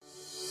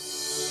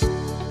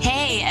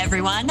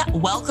everyone.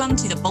 Welcome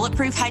to the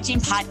Bulletproof Hygiene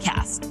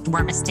Podcast,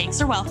 where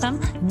mistakes are welcome,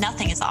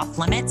 nothing is off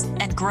limits,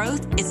 and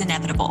growth is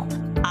inevitable.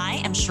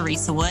 I am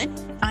Sharisa Wood.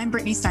 I'm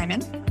Brittany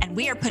Steinman. And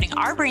we are putting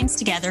our brains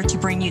together to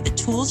bring you the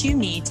tools you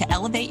need to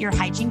elevate your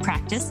hygiene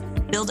practice,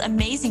 build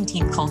amazing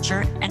team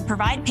culture, and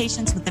provide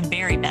patients with the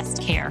very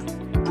best care.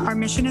 Our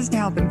mission is to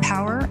help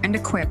empower and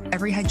equip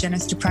every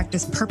hygienist to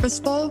practice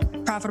purposeful,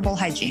 profitable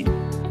hygiene.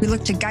 We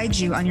look to guide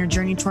you on your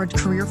journey toward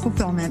career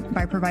fulfillment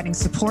by providing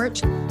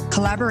support,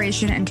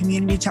 collaboration, and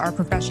community to our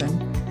profession.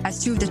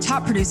 As two of the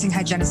top producing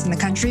hygienists in the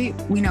country,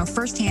 we know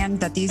firsthand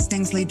that these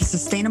things lead to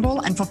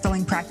sustainable and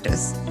fulfilling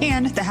practice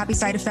and the happy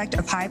side effect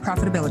of high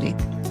profitability.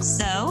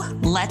 So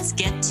let's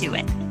get to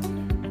it.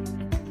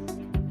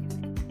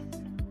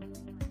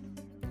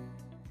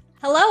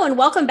 Hello, and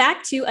welcome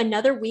back to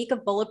another week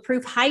of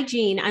Bulletproof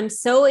Hygiene. I'm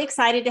so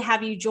excited to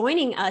have you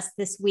joining us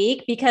this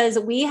week because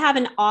we have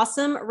an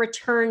awesome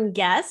return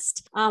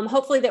guest,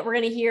 hopefully that we're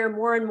going to hear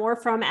more and more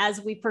from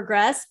as we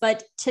progress.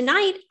 But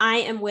tonight I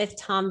am with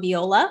Tom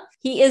Viola.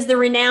 He is the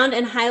renowned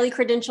and highly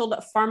credentialed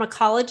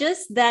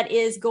pharmacologist that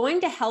is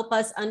going to help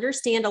us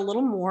understand a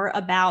little more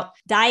about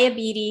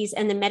diabetes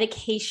and the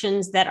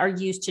medications that are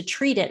used to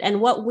treat it and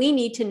what we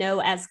need to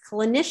know as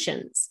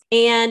clinicians.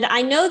 And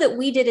I know that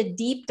we did a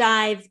deep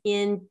dive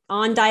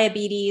on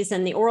diabetes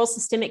and the oral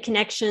systemic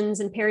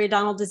connections and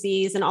periodontal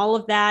disease and all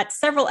of that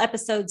several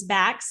episodes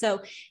back. So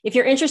if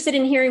you're interested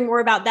in hearing more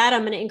about that,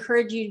 I'm going to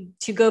encourage you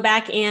to go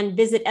back and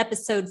visit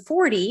episode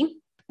 40.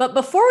 But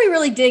before we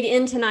really dig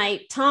in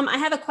tonight, Tom, I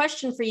have a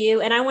question for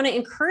you, and I want to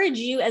encourage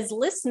you as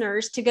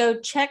listeners to go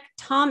check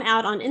Tom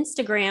out on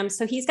Instagram.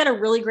 So he's got a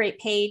really great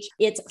page.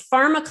 It's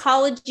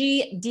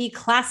Pharmacology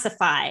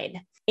Declassified,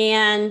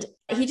 and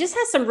he just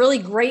has some really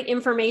great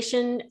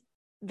information,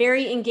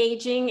 very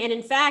engaging. And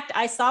in fact,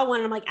 I saw one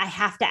and I'm like, I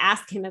have to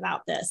ask him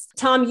about this.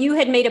 Tom, you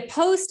had made a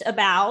post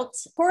about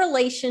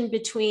correlation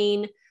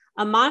between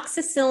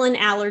amoxicillin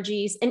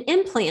allergies and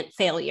implant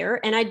failure.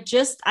 And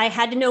I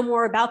had to know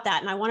more about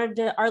that. And I wanted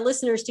our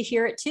listeners to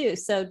hear it too.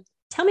 So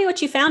tell me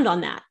what you found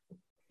on that.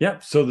 Yeah.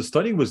 So the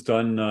study was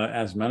done,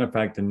 as a matter of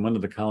fact, in one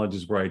of the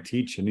colleges where I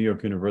teach, in New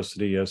York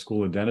University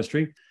School of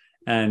Dentistry.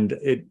 And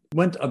it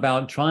went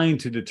about trying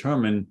to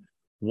determine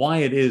why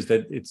it is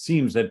that it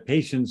seems that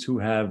patients who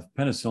have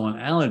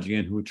penicillin allergy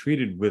and who are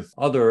treated with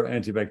other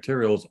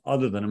antibacterials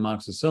other than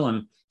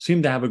amoxicillin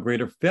seem to have a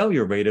greater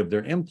failure rate of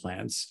their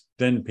implants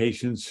than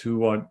patients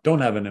who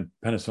don't have a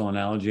penicillin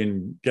allergy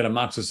and get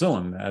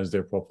amoxicillin as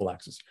their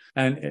prophylaxis.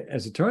 And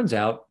as it turns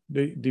out,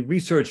 the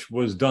research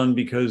was done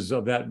because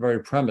of that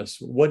very premise.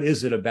 What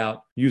is it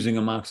about using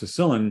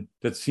amoxicillin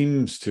that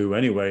seems to,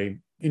 anyway,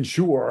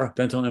 ensure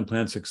dental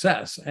implant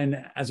success?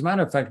 And as a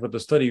matter of fact, what the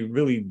study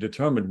really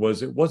determined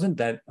was it wasn't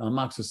that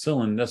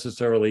amoxicillin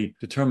necessarily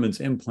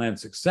determines implant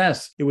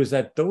success. It was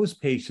that those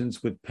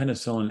patients with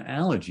penicillin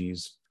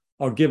allergies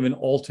are given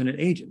alternate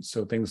agents.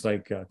 So things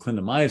like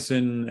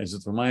clindamycin,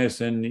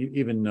 azithromycin,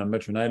 even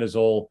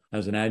metronidazole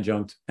as an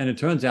adjunct. And it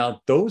turns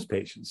out those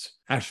patients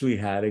actually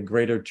had a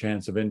greater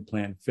chance of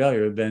implant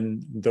failure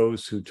than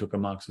those who took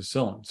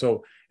amoxicillin.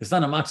 So it's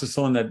not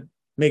amoxicillin that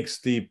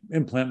makes the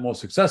implant more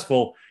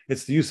successful.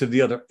 It's the use of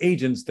the other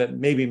agents that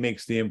maybe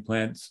makes the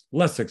implants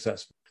less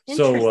successful.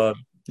 So,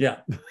 yeah.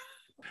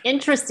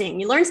 Interesting.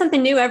 You learn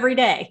something new every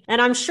day. And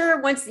I'm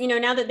sure once,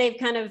 now that they've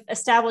kind of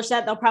established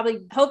that, they'll probably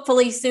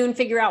hopefully soon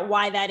figure out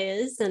why that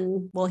is.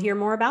 And we'll hear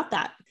more about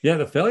that. Yeah,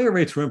 the failure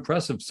rates were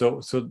impressive.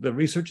 So the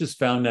researchers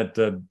found that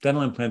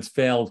dental implants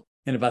failed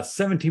in about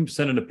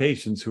 17% of the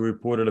patients who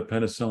reported a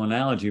penicillin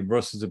allergy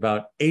versus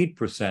about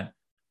 8%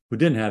 who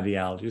didn't have the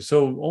allergy.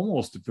 So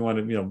almost, if you want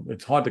to,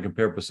 it's hard to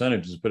compare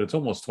percentages, but it's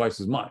almost twice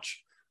as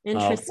much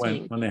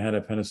when they had a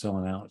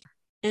penicillin allergy.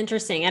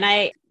 Interesting. And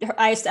I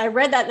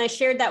read that and I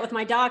shared that with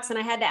my docs, and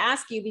I had to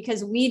ask you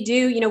because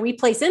we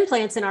place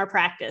implants in our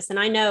practice. And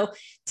I know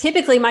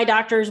typically my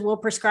doctors will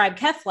prescribe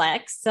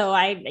Keflex. So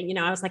I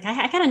was like,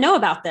 I kind of know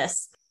about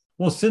this.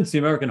 Well, since the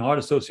American Heart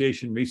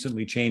Association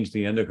recently changed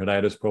the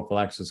endocarditis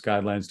prophylaxis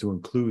guidelines to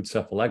include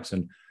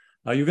cephalexin,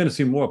 you're going to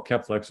see more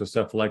Keflex or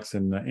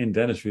cephalexin in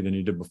dentistry than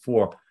you did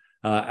before.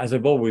 As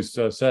I've always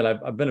said,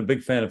 I've been a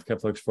big fan of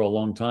Keflex for a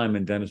long time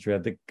in dentistry. I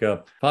think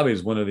probably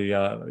is one of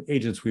the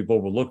agents we've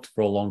overlooked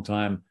for a long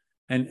time.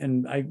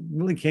 And I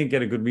really can't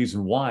get a good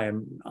reason why.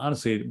 And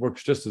honestly, it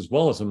works just as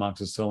well as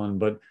amoxicillin,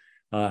 but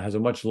has a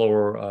much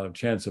lower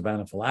chance of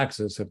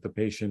anaphylaxis if the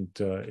patient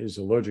is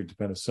allergic to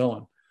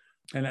penicillin.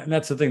 And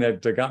that's the thing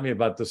that got me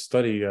about this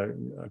study,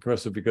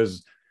 Carissa,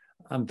 because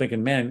I'm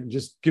thinking, man,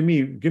 just give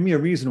me a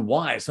reason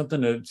why,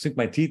 something to sink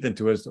my teeth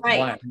into as to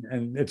why.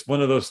 And it's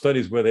one of those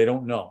studies where they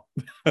don't know.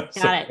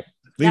 Got it.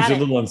 Leaves you a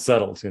little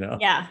unsettled,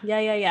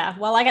 Yeah.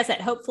 Well, like I said,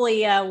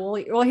 hopefully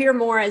we'll hear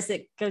more as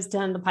it goes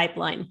down the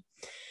pipeline.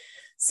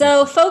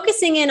 So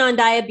focusing in on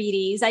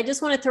diabetes, I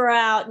just want to throw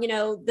out,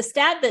 the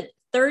stat that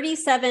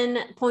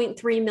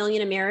 37.3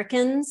 million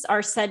Americans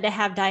are said to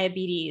have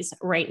diabetes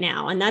right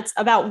now. And that's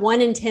about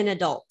 1 in 10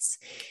 adults.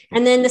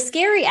 And then the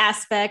scary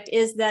aspect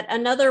is that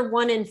another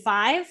 1 in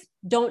 5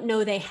 don't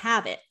know they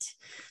have it.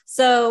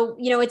 So,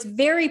 it's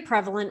very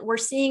prevalent. We're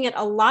seeing it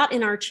a lot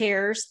in our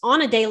chairs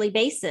on a daily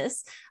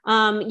basis.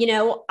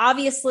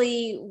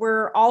 Obviously,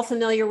 we're all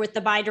familiar with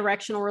the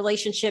bidirectional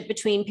relationship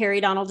between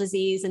periodontal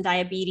disease and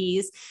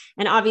diabetes,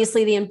 and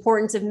obviously the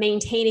importance of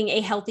maintaining a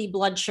healthy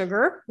blood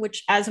sugar,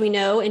 which, as we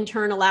know, in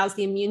turn allows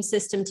the immune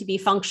system to be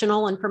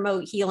functional and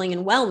promote healing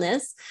and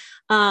wellness.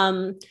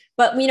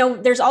 But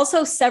there's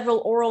also several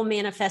oral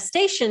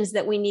manifestations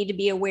that we need to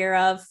be aware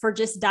of for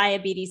just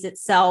diabetes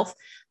itself.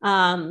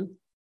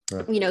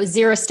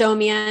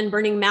 Xerostomia and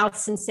burning mouth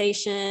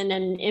sensation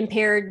and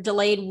impaired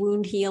delayed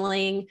wound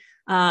healing.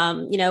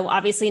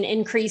 Obviously an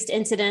increased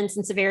incidence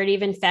and severity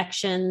of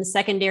infections,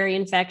 secondary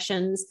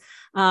infections,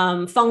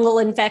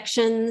 fungal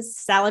infections,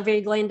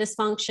 salivary gland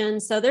dysfunction.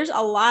 So there's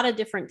a lot of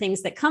different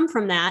things that come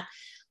from that.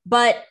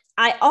 But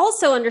I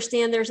also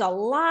understand there's a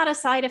lot of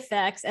side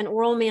effects and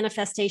oral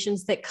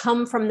manifestations that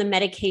come from the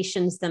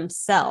medications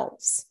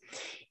themselves.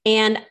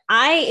 And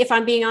if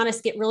I'm being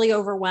honest, get really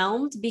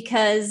overwhelmed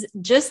because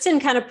just in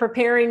kind of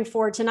preparing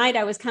for tonight,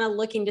 I was kind of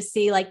looking to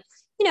see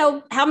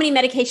how many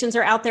medications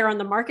are out there on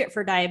the market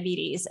for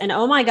diabetes. And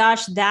oh my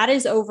gosh, that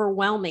is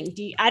overwhelming.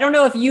 I don't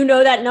know if you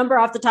know that number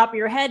off the top of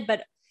your head,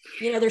 but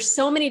there's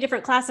so many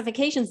different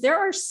classifications. There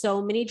are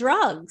so many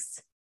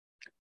drugs.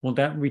 Well,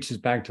 that reaches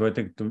back to, I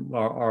think,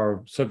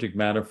 our subject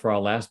matter for our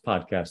last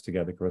podcast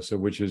together, Carissa,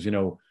 which is,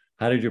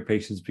 how did your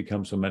patients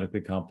become so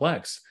medically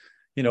complex?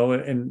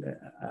 And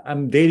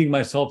I'm dating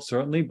myself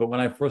certainly, but when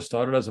I first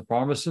started as a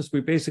pharmacist,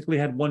 we basically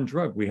had one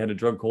drug. We had a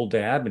drug called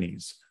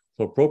diabinese,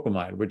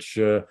 chlorpropamide, which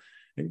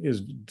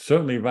is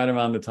certainly right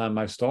around the time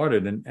I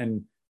started.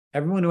 And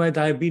everyone who had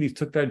diabetes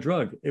took that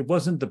drug. It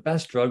wasn't the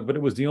best drug, but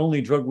it was the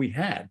only drug we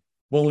had.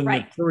 Well, in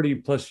the 30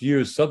 plus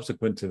years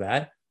subsequent to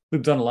that,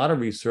 we've done a lot of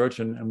research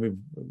and we've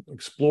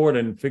explored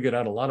and figured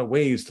out a lot of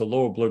ways to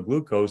lower blood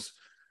glucose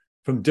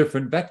from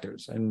different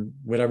vectors. And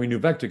with every new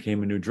vector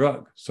came a new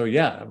drug. So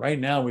yeah, right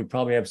now we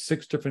probably have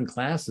 6 different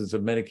classes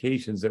of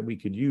medications that we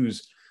could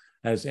use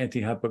as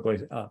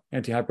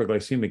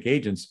anti-hyperglycemic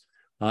agents.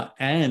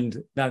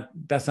 And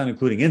that's not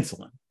including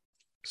insulin.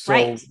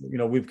 So,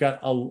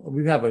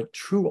 we have a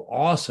true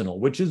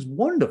arsenal, which is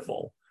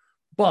wonderful,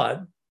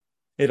 but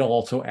it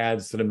also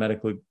adds to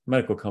the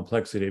medical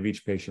complexity of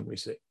each patient we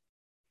see.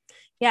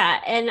 Yeah.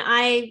 And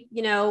I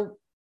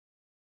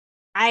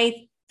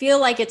feel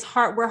like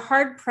we're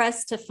hard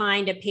pressed to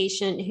find a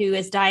patient who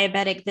is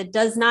diabetic that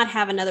does not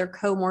have another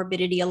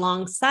comorbidity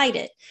alongside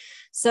it.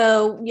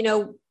 So,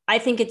 I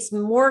think it's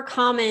more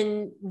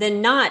common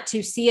than not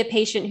to see a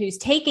patient who's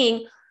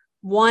taking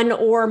one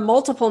or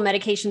multiple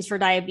medications for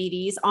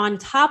diabetes on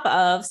top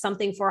of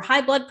something for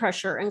high blood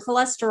pressure and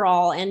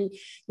cholesterol and,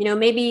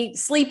 maybe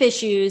sleep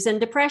issues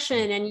and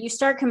depression. And you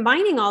start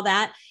combining all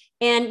that.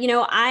 And,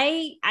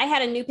 I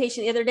had a new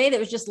patient the other day that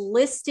was just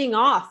listing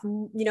off,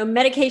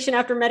 medication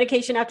after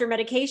medication after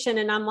medication.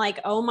 And I'm like,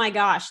 oh my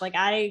gosh,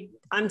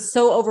 I'm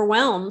so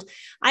overwhelmed.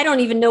 I don't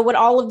even know what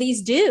all of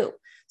these do.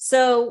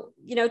 So,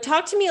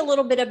 talk to me a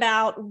little bit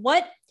about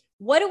what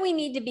do we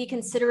need to be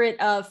considerate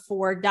of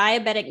for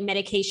diabetic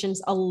medications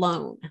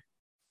alone?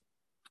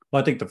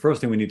 Well, I think the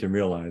first thing we need to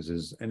realize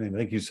is, and I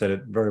think you said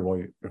it very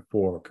well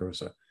before,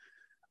 Carissa,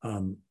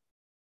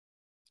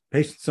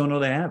 patients don't know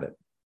they have it.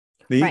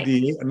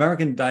 The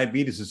American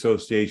Diabetes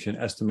Association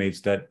estimates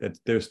that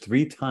there's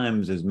 3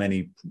 times as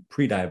many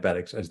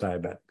pre-diabetics as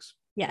diabetics.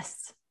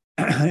 Yes.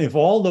 If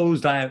all those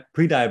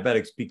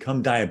pre-diabetics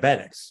become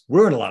diabetics,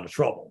 we're in a lot of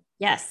trouble.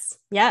 Yes.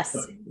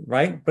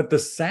 Right? But the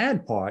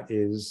sad part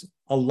is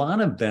a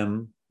lot of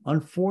them,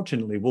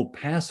 unfortunately, will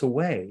pass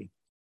away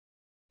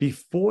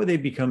before they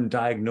become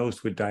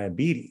diagnosed with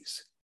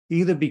diabetes,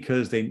 either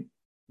because they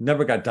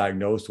never got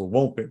diagnosed or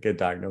won't get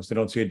diagnosed. They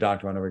don't see a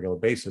doctor on a regular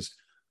basis.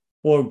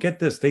 Or get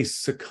this, they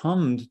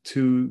succumbed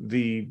to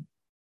the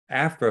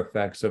after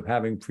effects of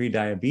having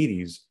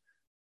prediabetes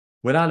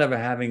without ever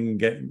having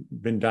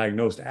been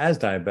diagnosed as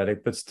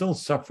diabetic, but still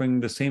suffering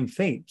the same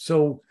fate.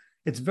 So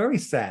it's very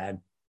sad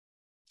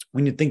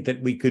when you think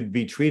that we could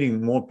be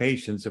treating more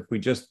patients if we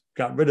just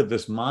got rid of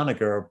this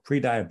moniker of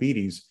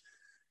prediabetes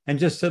and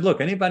just said, look,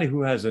 anybody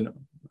who has a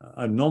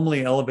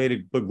normally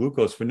elevated blood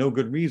glucose for no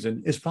good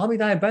reason is probably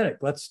diabetic.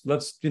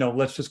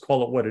 Let's just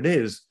call it what it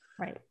is.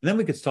 Right. And then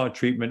we could start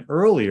treatment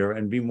earlier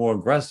and be more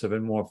aggressive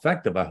and more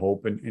effective, I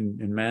hope, in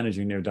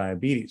managing their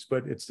diabetes.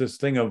 But it's this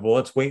thing of, well,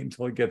 let's wait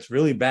until it gets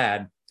really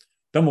bad.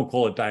 Then we'll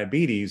call it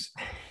diabetes.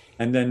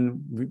 And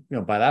then,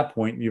 by that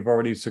point, you've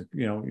already,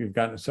 you've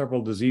got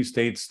several disease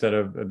states that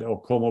have,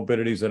 or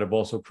comorbidities that have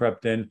also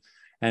crept in.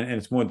 And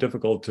it's more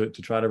difficult to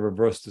try to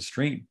reverse the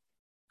stream.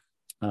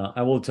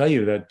 I will tell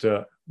you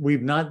that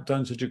we've not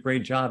done such a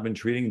great job in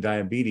treating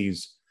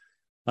diabetes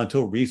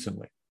until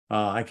recently.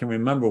 I can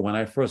remember when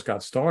I first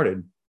got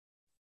started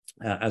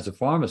as a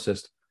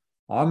pharmacist,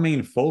 our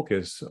main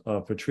focus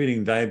for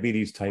treating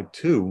diabetes type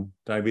 2,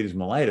 diabetes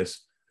mellitus,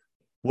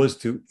 was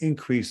to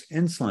increase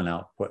insulin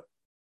output.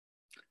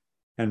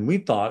 And we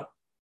thought,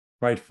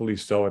 rightfully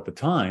so at the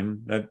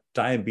time, that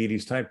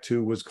diabetes type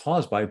 2 was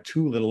caused by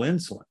too little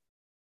insulin.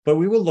 But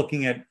we were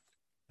looking at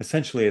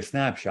essentially a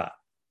snapshot.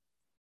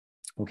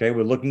 Okay,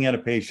 we're looking at a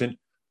patient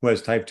who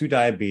has type 2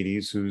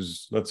 diabetes,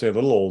 who's, let's say, a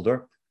little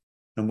older.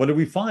 And what did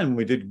we find when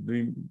we did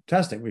the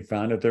testing? We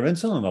found that their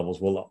insulin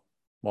levels were low.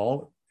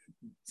 Well,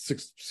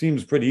 it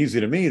seems pretty easy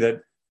to me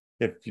that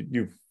if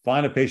you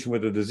find a patient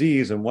with a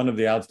disease and one of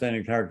the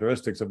outstanding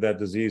characteristics of that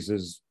disease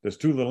is there's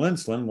too little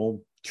insulin,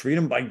 we'll treat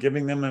them by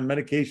giving them a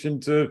medication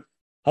to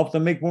help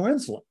them make more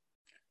insulin.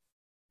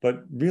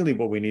 But really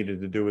what we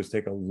needed to do is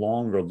take a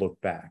longer look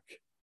back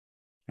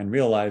and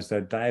realize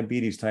that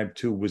diabetes type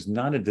 2 was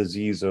not a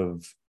disease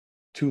of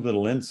too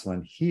little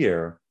insulin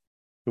here.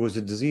 It was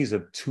a disease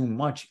of too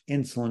much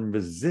insulin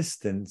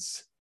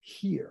resistance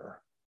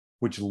here,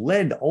 which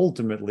led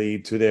ultimately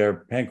to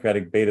their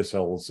pancreatic beta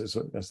cells,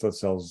 islet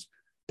cells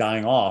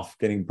dying off,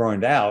 getting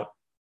burned out,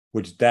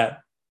 which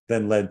that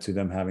then led to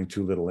them having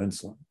too little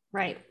insulin.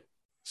 Right.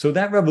 So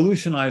that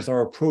revolutionized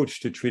our approach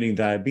to treating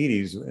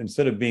diabetes.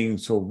 Instead of being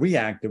so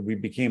reactive, we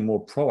became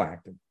more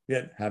proactive.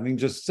 Yet, having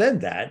just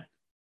said that,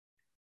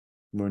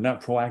 we're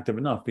not proactive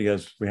enough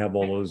because we have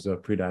all those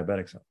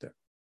pre-diabetics out there.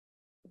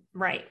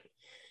 Right.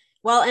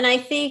 Well, and I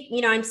think,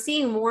 I'm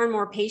seeing more and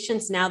more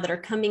patients now that are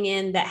coming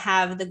in that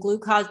have the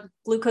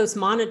glucose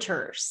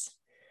monitors.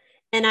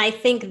 And I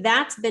think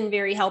that's been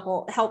very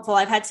helpful.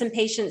 I've had some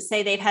patients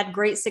say they've had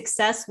great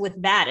success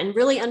with that and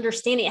really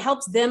understanding. It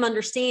helps them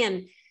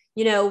understand,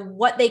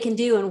 what they can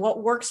do and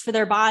what works for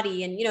their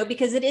body. And,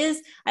 because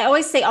I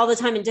always say all the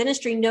time in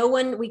dentistry,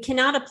 we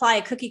cannot apply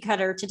a cookie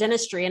cutter to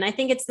dentistry. And I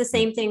think it's the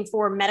same thing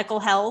for medical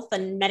health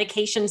and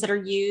medications that are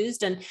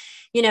used. And,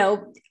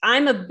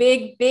 I'm a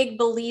big, big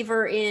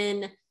believer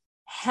in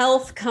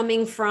health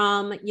coming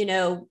from,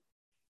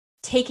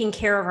 taking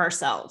care of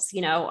ourselves.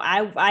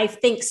 I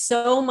think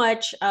so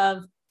much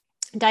of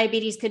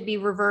diabetes could be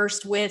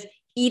reversed with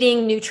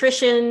eating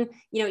nutrition,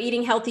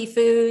 eating healthy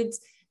foods,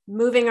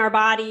 moving our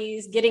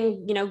bodies,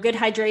 getting, good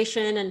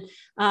hydration.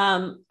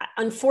 And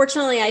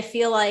unfortunately, I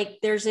feel like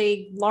there's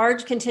a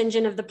large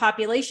contingent of the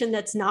population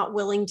that's not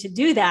willing to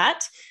do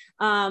that.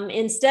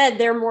 Instead,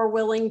 they're more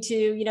willing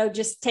to,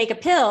 just take a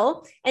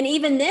pill. And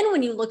even then,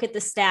 when you look at the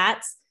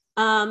stats,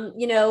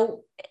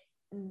 the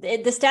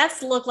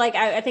stats look like,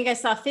 I think I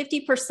saw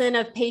 50%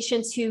 of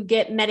patients who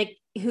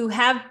who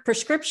have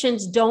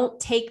prescriptions don't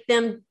take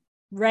them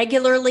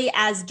regularly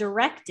as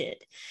directed.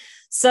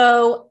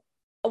 So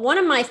one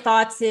of my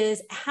thoughts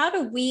is, how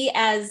do we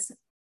as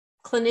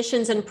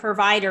clinicians and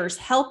providers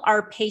help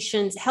our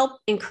patients, help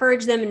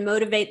encourage them and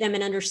motivate them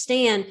and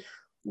understand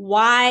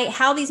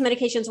how these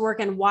medications work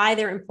and why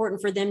they're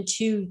important for them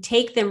to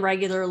take them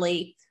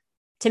regularly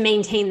to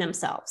maintain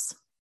themselves?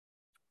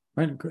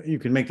 Right. You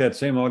can make that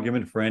same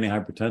argument for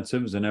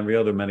antihypertensives and every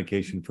other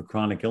medication for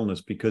chronic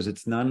illness, because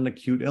it's not an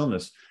acute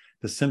illness.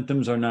 The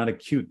symptoms are not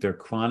acute. They're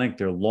chronic,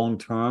 they're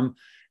long-term.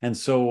 And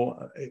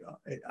so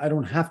I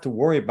don't have to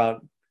worry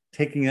about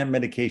taking that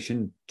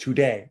medication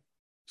today.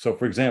 So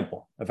for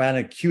example, if I had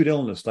an acute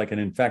illness like an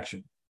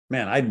infection,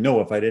 man, I'd know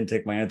if I didn't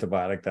take my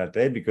antibiotic that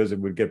day because it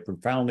would get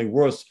profoundly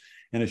worse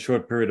in a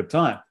short period of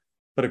time.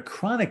 But a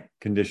chronic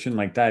condition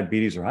like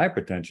diabetes or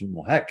hypertension,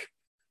 well, heck,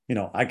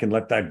 I can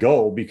let that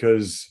go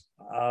because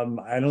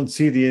I don't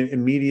see the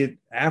immediate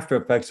after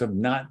effects of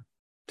not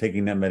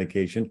taking that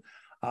medication.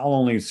 I'll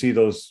only see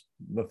those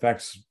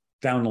effects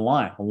down the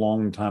line, a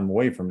long time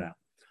away from now.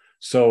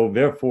 So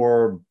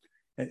therefore,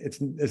 it's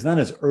not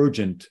as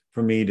urgent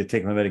for me to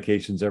take my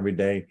medications every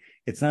day.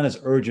 It's not as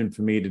urgent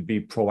for me to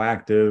be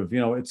proactive.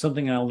 It's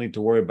something I'll need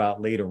to worry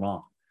about later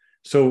on.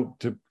 So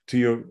to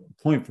your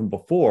point from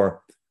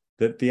before,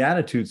 that the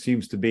attitude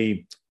seems to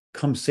be,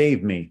 come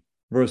save me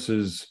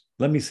versus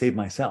let me save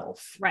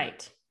myself.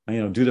 Right.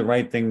 Do the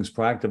right things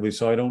proactively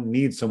so I don't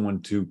need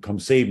someone to come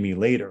save me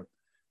later.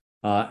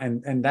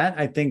 And that,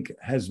 I think,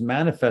 has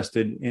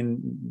manifested in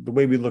the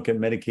way we look at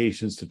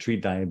medications to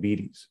treat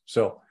diabetes.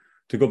 So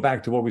to go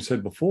back to what we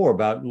said before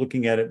about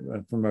looking at it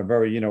from a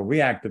very,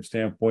 reactive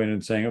standpoint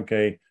and saying,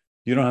 okay,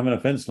 you don't have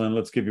enough insulin,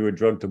 let's give you a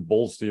drug to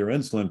bolster your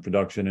insulin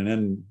production and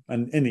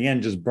then in the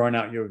end, just burn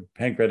out your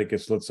pancreatic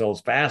islet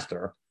cells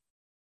faster.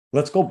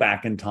 Let's go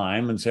back in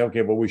time and say,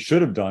 okay, what we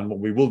should have done, what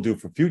we will do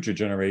for future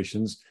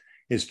generations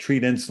is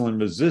treat insulin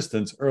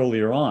resistance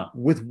earlier on.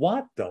 With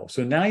what though?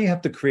 So now you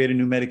have to create a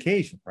new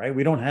medication, right?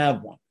 We don't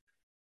have one.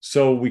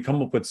 So we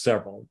come up with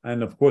several.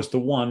 And of course, the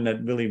one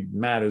that really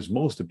matters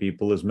most to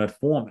people is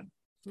metformin.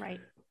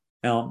 Right.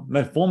 Now,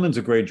 metformin's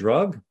a great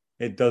drug.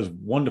 It does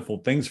wonderful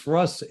things for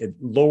us. It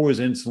lowers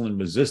insulin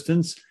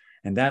resistance.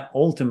 And that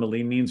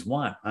ultimately means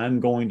what? I'm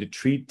going to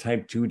treat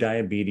type 2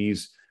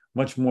 diabetes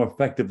much more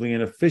effectively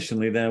and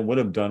efficiently than I would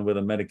have done with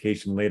a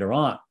medication later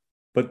on.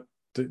 But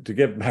to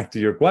get back to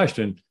your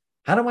question,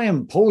 how do I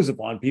impose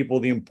upon people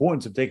the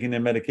importance of taking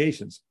their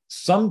medications?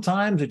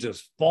 Sometimes it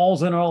just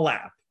falls in our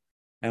lap.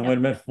 And with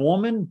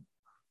metformin,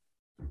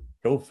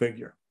 go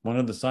figure. One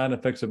of the side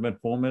effects of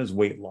metformin is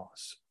weight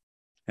loss.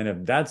 And if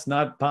that's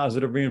not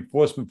positive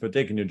reinforcement for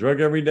taking your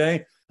drug every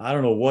day, I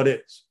don't know what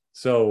is.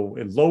 So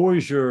it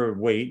lowers your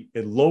weight,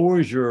 it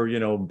lowers your,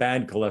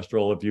 bad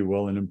cholesterol, if you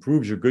will, and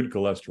improves your good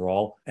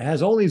cholesterol. It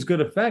has all these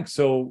good effects.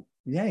 So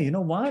yeah, you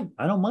know what?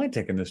 I don't mind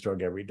taking this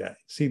drug every day.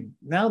 See,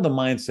 now the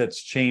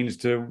mindset's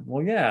changed to,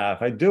 well, yeah,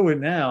 if I do it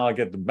now, I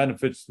get the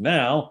benefits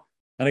now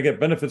and I get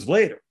benefits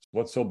later.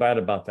 What's so bad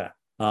about that?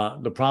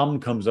 The problem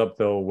comes up,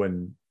 though,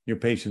 when your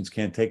patients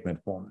can't take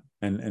metformin.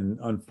 And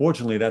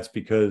unfortunately, that's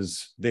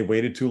because they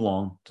waited too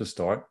long to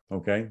start,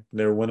 okay?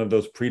 They're one of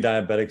those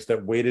pre-diabetics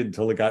that waited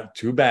until it got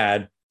too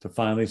bad to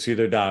finally see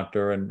their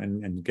doctor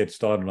and get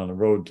started on the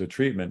road to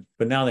treatment.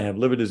 But now they have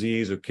liver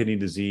disease or kidney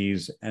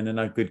disease, and they're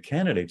not good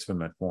candidates for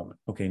metformin.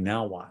 Okay,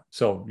 now what?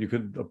 So you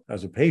could,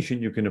 as a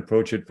patient, you can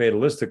approach it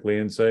fatalistically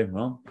and say,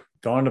 well,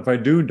 darn if I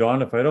do,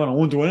 darn if I don't, I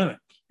won't do anything.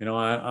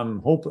 I'm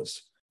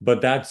hopeless.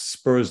 But that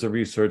spurs the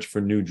research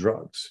for new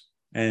drugs.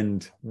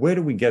 And where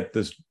do we get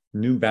this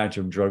new batch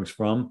of drugs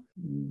from?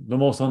 The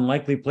most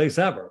unlikely place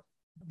ever,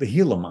 the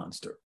Gila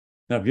monster.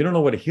 Now, if you don't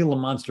know what a Gila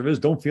monster is,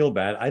 don't feel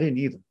bad. I didn't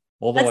either.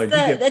 Although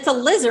that's a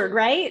lizard,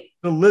 right?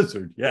 The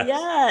lizard, yes.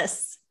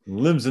 Yes.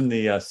 Lives in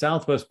the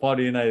southwest part of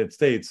the United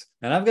States.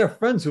 And I've got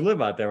friends who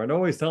live out there and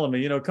always telling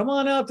me, come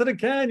on out to the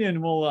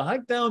canyon. We'll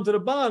hike down to the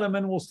bottom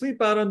and we'll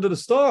sleep out under the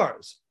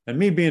stars. And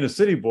me being a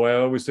city boy, I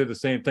always say the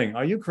same thing.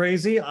 Are you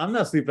crazy? I'm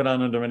not sleeping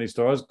out under any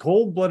stars.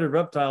 Cold-blooded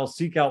reptiles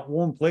seek out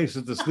warm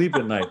places to sleep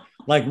at night,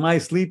 like my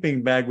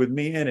sleeping bag with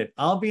me in it.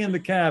 I'll be in the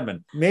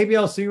cabin. Maybe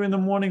I'll see you in the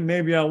morning.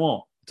 Maybe I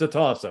won't. It's a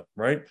toss-up,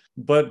 right?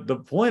 But the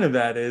point of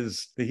that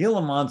is the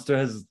Gila monster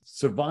has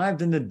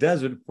survived in the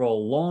desert for a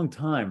long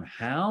time.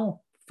 How?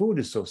 Food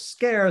is so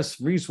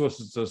scarce.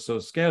 Resources are so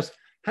scarce.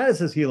 How does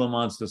this Gila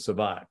monster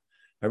survive?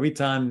 Every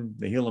time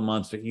the Gila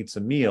monster eats a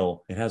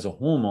meal, it has a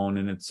hormone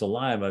in its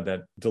saliva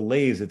that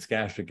delays its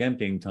gastric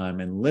emptying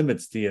time and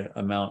limits the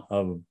amount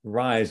of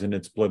rise in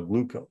its blood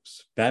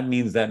glucose. That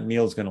means that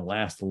meal is going to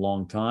last a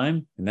long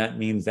time. And that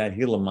means that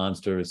Gila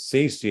monster is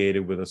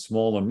satiated with a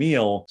smaller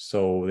meal.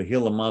 So the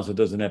Gila monster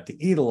doesn't have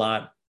to eat a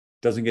lot,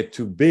 doesn't get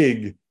too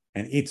big,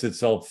 and eats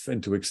itself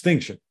into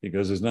extinction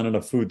because there's not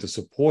enough food to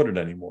support it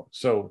anymore.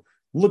 So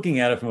looking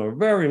at it from a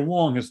very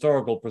long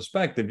historical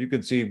perspective, you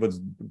could see what's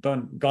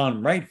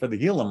gone right for the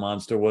Gila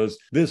monster was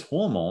this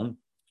hormone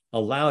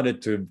allowed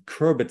it to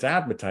curb its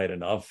appetite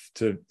enough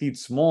to eat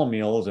small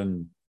meals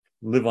and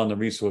live on the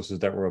resources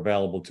that were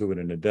available to it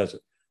in the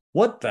desert.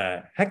 What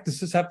the heck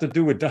does this have to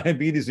do with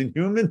diabetes in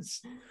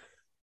humans?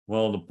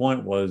 Well, the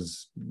point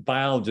was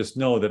biologists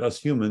know that us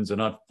humans are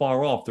not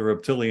far off the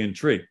reptilian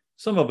tree.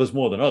 Some of us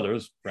more than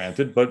others,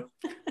 granted, but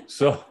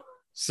so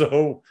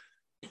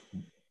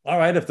all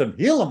right, if the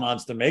Gila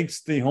monster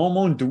makes the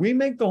hormone, do we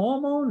make the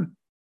hormone?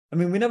 I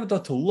mean, we never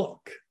thought to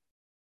look.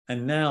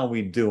 And now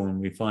we do, and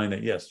we find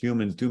that, yes,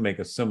 humans do make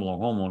a similar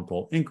hormone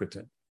called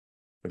incretin.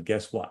 But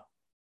guess what?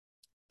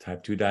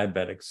 Type 2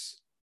 diabetics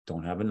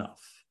don't have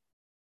enough.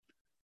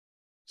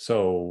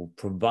 So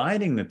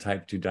providing the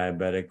type 2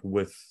 diabetic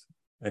with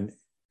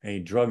a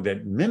drug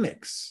that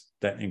mimics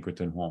that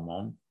incretin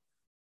hormone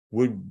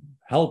would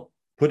help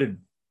put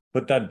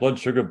that blood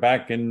sugar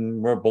back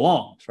in where it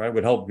belongs, right?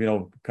 Would help,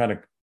 kind of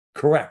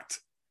correct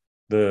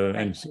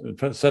and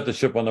set the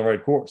ship on the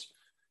right course.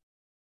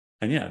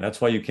 And yeah,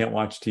 that's why you can't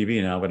watch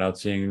TV now without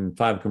seeing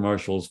 5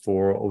 commercials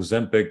for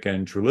Ozempic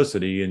and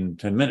Trulicity in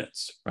 10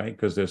 minutes, right?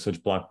 Because they're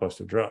such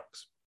blockbuster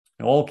drugs.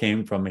 It all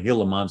came from a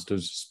Gila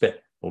monster's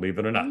spit, believe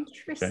it or not.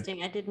 Interesting.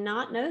 Okay? I did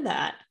not know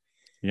that.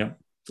 Yeah.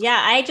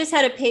 Yeah, I just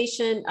had a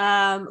patient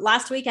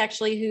last week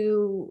actually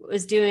who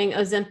was doing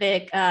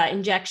Ozempic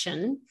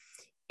injection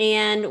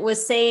and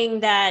was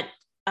saying that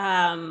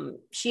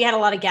she had a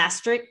lot of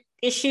gastric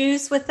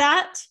issues with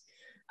that.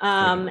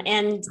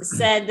 And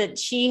said that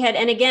she had,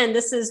 and again,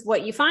 this is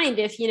what you find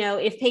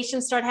if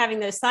patients start having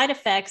those side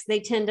effects, they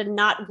tend to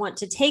not want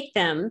to take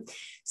them.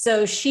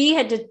 So she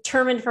had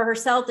determined for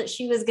herself that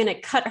she was going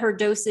to cut her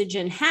dosage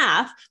in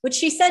half, which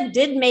she said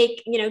did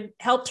make,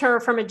 helped her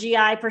from a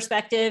GI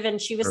perspective. And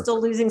she was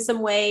still losing some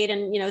weight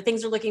and,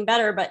 things are looking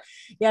better. But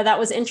yeah, that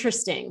was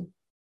interesting.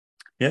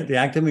 Yeah, the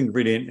active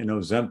ingredient in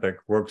Ozempic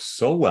works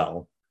so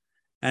well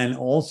and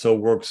also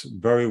works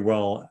very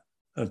well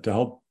to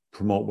help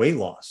promote weight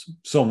loss,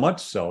 so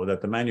much so that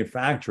the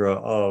manufacturer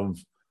of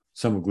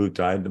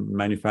semaglutide, the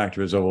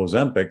manufacturers of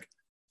Ozempic,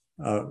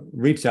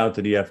 reached out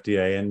to the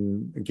FDA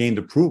and gained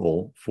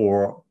approval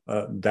for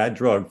that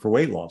drug for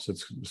weight loss.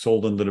 It's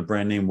sold under the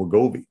brand name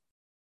Wegovy.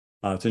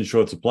 It's in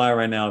short supply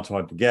right now. It's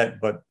hard to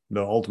get, but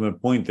the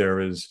ultimate point there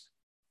is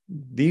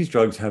these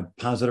drugs have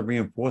positive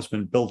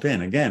reinforcement built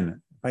in. Again,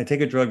 if I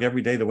take a drug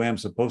every day the way I'm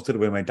supposed to, the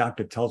way my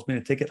doctor tells me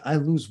to take it, I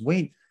lose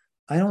weight.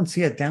 I don't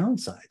see a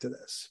downside to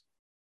this.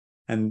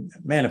 And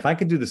man, if I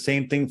could do the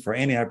same thing for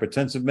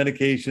antihypertensive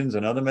medications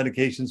and other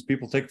medications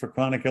people take for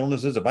chronic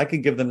illnesses, if I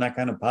could give them that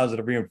kind of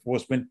positive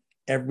reinforcement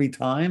every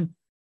time,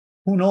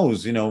 who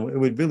knows, it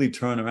would really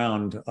turn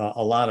around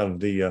a lot of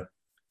the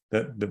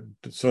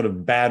sort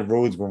of bad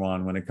roads we're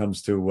on when it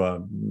comes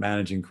to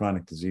managing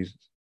chronic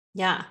diseases.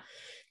 Yeah.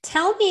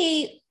 Tell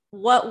me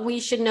what we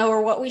should know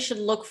or what we should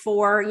look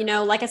for.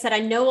 Like I said, I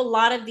know a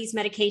lot of these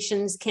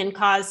medications can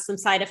cause some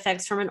side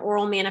effects from an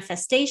oral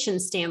manifestation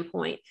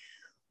standpoint.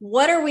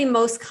 What are we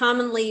most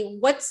commonly,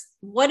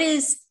 what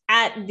is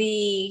at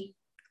the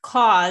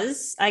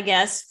cause, I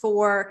guess,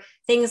 for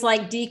things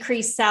like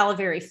decreased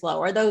salivary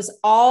flow. Are those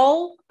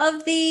all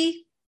of the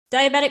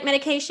diabetic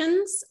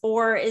medications,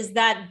 or is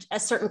that a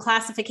certain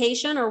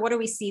classification, or what do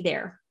we see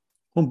there?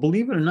 Well,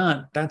 believe it or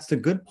not, that's the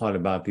good part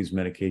about these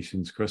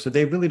medications, Chris, that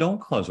they really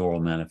don't cause oral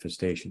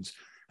manifestations.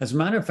 As a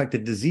matter of fact, the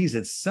disease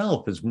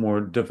itself is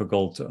more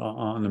difficult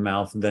on the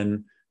mouth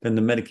than the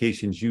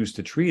medications used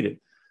to treat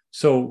it.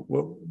 So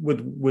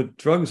with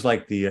drugs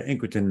like the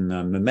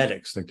incretin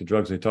mimetics, like the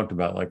drugs they talked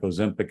about, like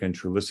Ozempic and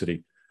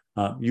Trulicity,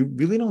 you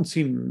really don't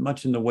see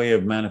much in the way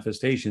of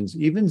manifestations.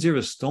 Even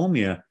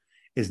xerostomia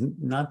is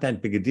not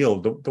that big a deal.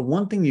 The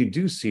one thing you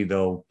do see,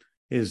 though,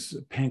 is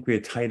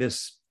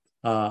pancreatitis.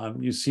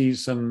 You see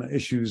some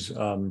issues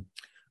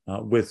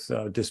with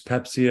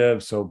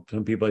dyspepsia. So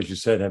some people, as you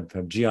said,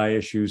 have GI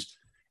issues.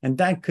 And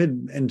that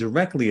could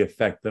indirectly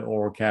affect the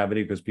oral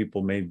cavity because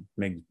people may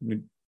make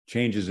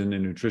changes in the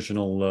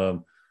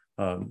nutritional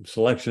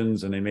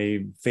selections, and they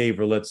may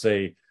favor, let's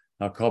say,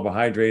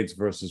 carbohydrates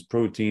versus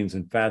proteins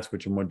and fats,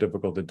 which are more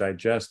difficult to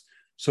digest.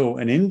 So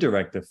an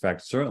indirect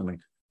effect, certainly,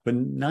 but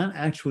not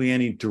actually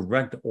any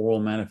direct oral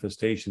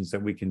manifestations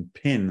that we can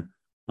pin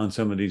on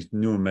some of these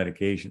newer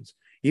medications.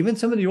 Even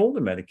some of the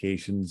older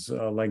medications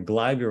like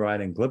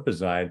glyburide and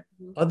glipizide,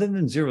 other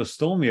than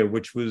xerostomia,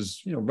 which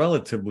was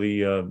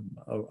relatively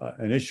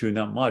an issue,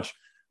 not much,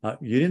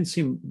 you didn't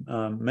see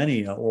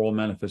many oral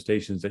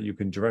manifestations that you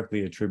can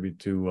directly attribute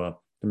to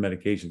the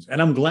medications.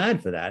 And I'm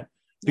glad for that,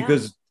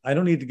 because I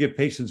don't need to give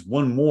patients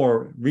one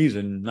more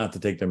reason not to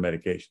take their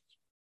medications.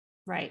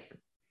 Right.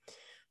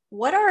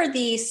 What are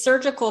the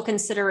surgical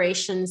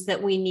considerations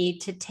that we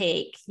need to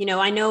take?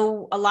 I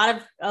know a lot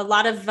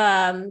of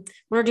when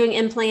we're doing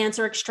implants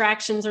or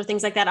extractions or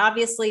things like that,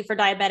 obviously for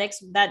diabetics,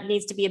 that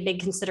needs to be a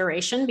big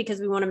consideration because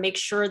we want to make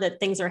sure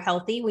that things are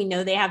healthy. We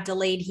know they have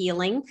delayed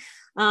healing.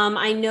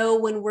 I know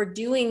when we're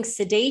doing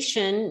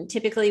sedation,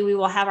 typically we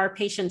will have our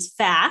patients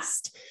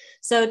fast.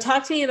 So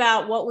talk to me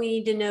about what we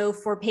need to know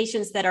for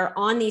patients that are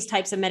on these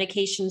types of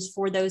medications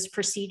for those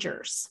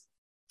procedures.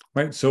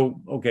 Right. So,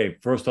 okay,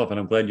 first off, and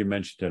I'm glad you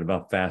mentioned it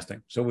about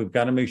fasting. So we've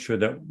got to make sure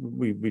that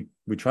we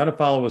try to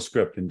follow a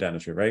script in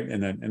dentistry, right?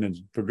 And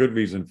it's for good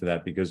reason for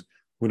that, because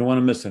we don't want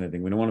to miss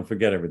anything. We don't want to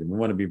forget everything. We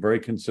want to be very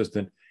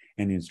consistent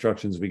in the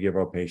instructions we give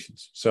our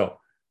patients. So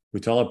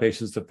we tell our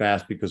patients to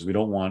fast because we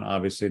don't want,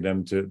 obviously,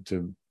 them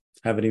to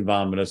have any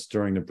vomitus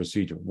during the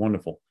procedure.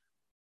 Wonderful.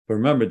 But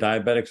remember,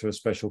 diabetics are a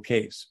special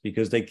case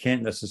because they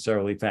can't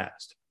necessarily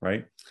fast,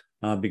 right?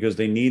 Because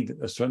they need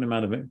a certain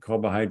amount of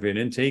carbohydrate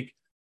intake.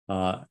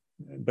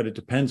 But it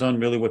depends on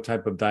really what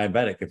type of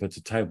diabetic. If it's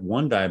a type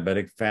 1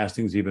 diabetic,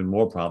 fasting is even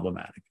more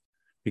problematic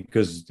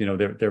because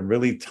they're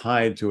really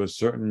tied to a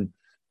certain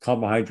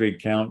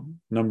carbohydrate count,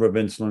 number of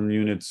insulin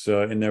units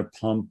in their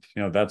pump,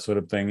 that sort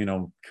of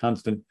thing,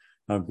 constant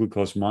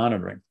glucose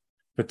monitoring.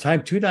 For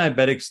type 2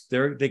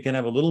 diabetics, they can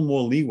have a little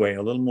more leeway,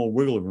 a little more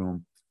wiggle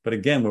room. But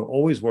again, we're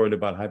always worried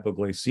about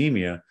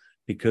hypoglycemia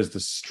because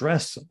the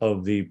stress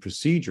of the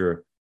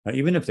procedure,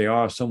 even if they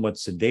are somewhat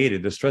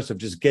sedated, the stress of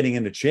just getting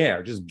in the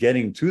chair, just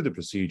getting to the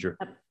procedure,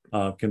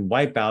 can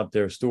wipe out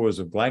their stores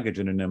of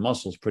glycogen in their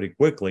muscles pretty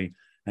quickly.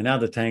 And now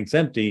the tank's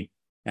empty,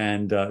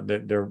 and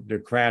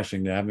they're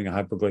crashing. They're having a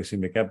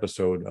hypoglycemic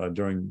episode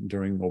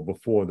during or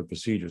before the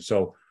procedure.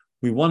 So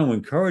we want to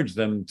encourage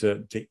them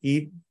to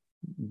eat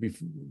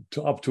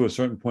up to a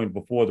certain point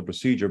before the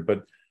procedure,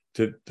 but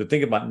to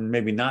think about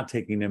maybe not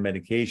taking their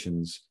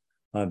medications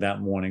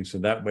that morning, so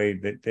that way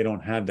they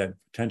don't have that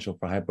potential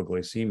for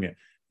hypoglycemia.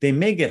 They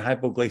may get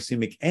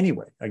hypoglycemic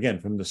anyway, again,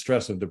 from the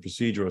stress of the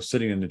procedure or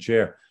sitting in the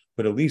chair,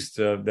 but at least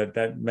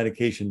that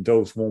medication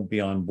dose won't be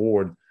on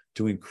board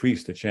to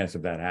increase the chance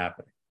of that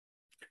happening.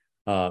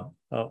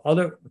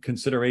 Other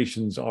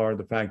considerations are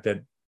the fact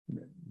that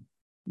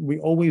we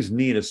always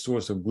need a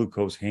source of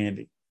glucose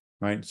handy,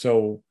 right?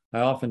 So I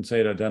often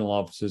say to our dental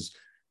offices,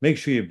 make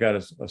sure you've got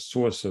a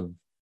source of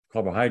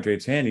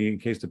carbohydrates handy in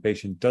case the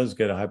patient does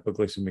get a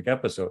hypoglycemic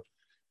episode.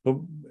 But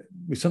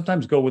we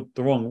sometimes go with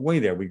the wrong way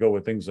there. We go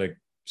with things like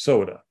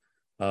soda.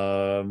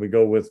 We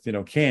go with,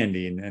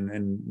 candy,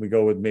 and we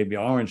go with maybe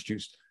orange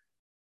juice.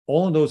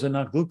 All of those are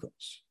not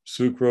glucose.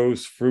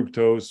 Sucrose,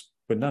 fructose,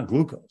 but not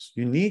glucose.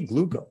 You need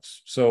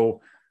glucose.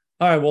 So,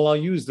 all right, well, I'll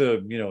use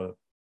the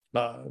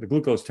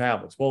glucose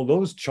tablets. Well,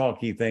 those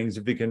chalky things,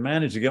 if you can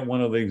manage to get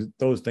one of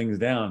those things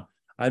down,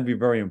 I'd be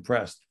very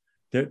impressed.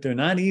 They're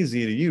not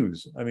easy to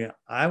use. I mean,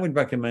 I would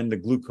recommend the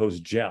glucose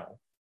gel.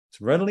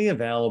 It's readily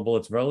available.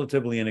 It's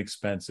relatively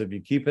inexpensive. You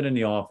keep it in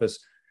the office,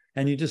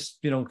 and you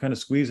just, kind of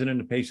squeeze it in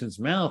the patient's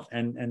mouth,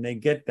 and they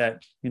get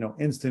that,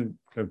 instant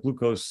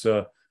glucose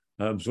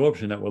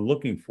absorption that we're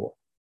looking for.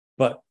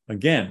 But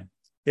again,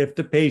 if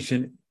the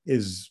patient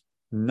is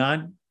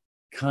not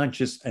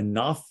conscious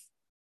enough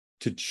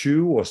to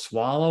chew or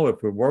swallow,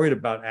 if we're worried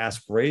about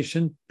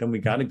aspiration, then we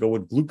got to go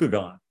with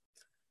glucagon.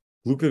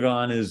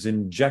 Glucagon is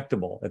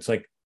injectable. It's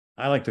like,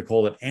 I like to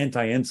call it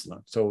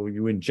anti-insulin. So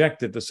you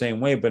inject it the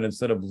same way, but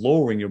instead of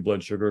lowering your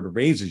blood sugar, it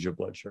raises your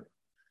blood sugar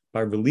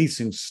by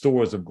releasing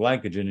stores of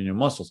glycogen in your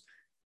muscles,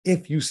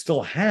 if you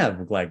still have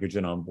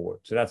glycogen on board.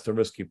 So that's the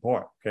risky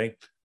part, okay?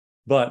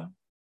 But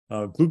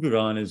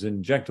glucagon is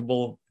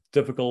injectable,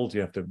 difficult.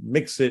 You have to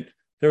mix it.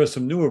 There are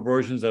some newer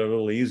versions that are a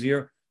little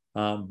easier,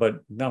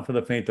 but not for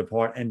the faint of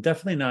heart, and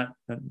definitely not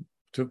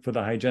for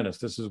the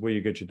hygienist. This is where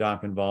you get your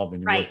doc involved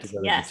and you work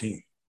together as a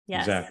team.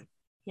 Yes. Exactly.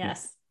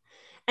 Yes.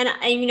 And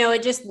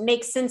it just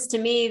makes sense to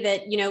me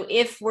that,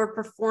 if we're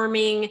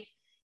performing,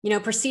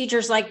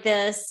 procedures like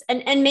this,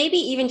 and maybe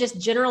even just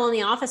general in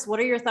the office, what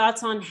are your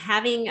thoughts on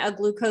having a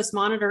glucose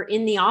monitor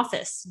in the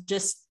office,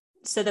 just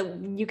so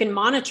that you can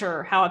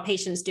monitor how a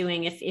patient's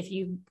doing if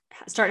you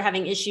start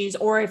having issues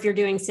or if you're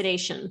doing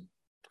sedation?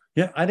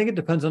 Yeah, I think it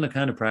depends on the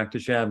kind of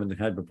practice you have and the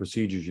type of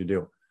procedures you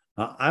do.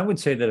 I would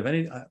say that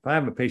if I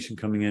have a patient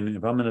coming in,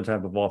 if I'm in a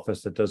type of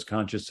office that does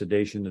conscious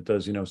sedation, that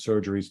does,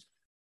 surgeries,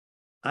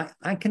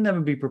 I can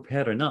never be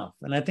prepared enough.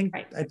 And I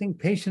think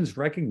patients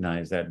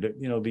recognize that,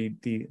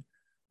 the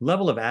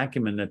level of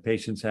acumen that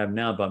patients have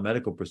now about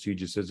medical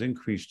procedures has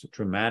increased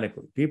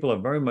dramatically. People are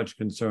very much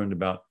concerned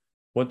about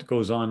what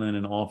goes on in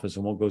an office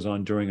and what goes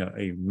on during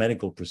a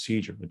medical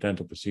procedure, a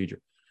dental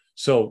procedure.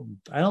 So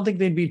I don't think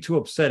they'd be too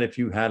upset if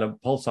you had a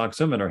pulse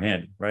oximeter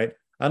handy, right?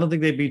 I don't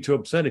think they'd be too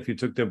upset if you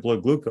took their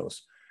blood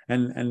glucose.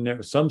 And there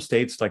are some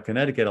states like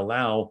Connecticut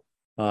allow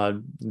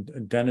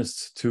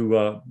dentists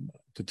to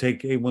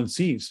take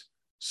A1Cs.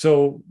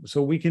 So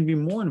we can be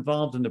more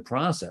involved in the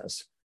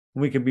process.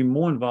 We can be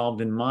more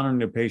involved in monitoring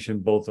the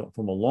patient both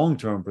from a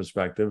long-term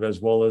perspective as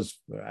well as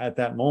at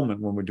that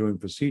moment when we're doing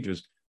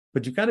procedures.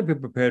 But you've got to be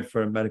prepared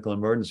for a medical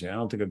emergency. I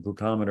don't think a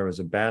glucometer is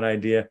a bad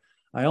idea.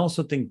 I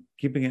also think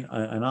keeping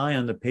an eye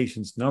on the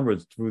patient's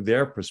numbers through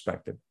their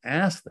perspective.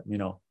 Ask them,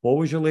 what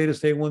was your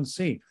latest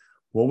A1C?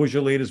 What was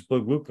your latest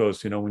blood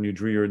glucose, when you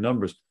drew your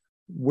numbers?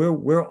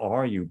 Where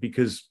are you?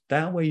 Because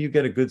that way you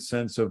get a good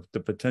sense of the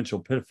potential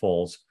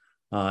pitfalls.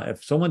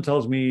 If someone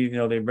tells me,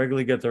 they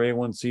regularly get their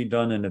A1C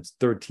done and it's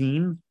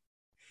 13,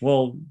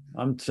 well,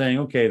 I'm saying,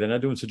 okay, they're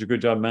not doing such a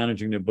good job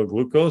managing their blood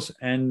glucose,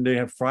 and they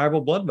have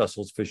friable blood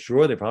vessels for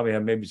sure. They probably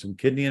have maybe some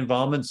kidney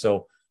involvement.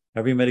 So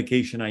every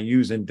medication I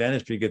use in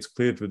dentistry gets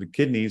cleared through the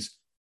kidneys.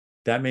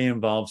 That may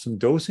involve some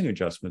dosing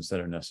adjustments that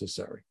are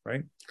necessary,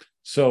 right?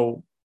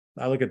 So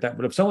I look at that.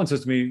 But if someone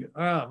says to me,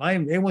 my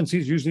A1C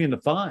is usually in the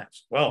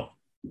 5s, well,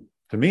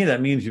 to me,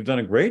 that means you've done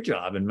a great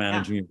job in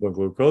managing your blood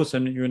glucose,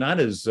 and you're not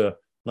as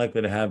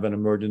likely to have an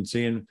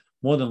emergency. And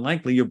more than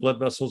likely, your blood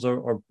vessels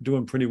are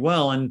doing pretty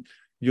well, and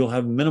you'll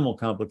have minimal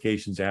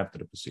complications after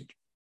the procedure.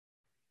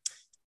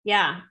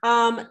 Yeah.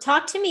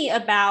 Talk to me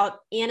about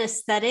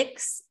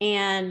anesthetics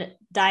and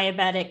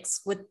diabetics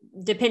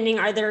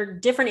are there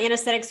different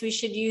anesthetics we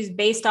should use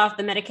based off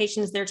the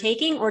medications they're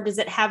taking, or does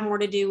it have more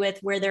to do with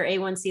where their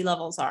A1C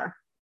levels are?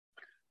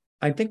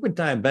 I think with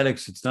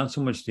diabetics, it's not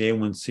so much the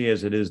A1C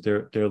as it is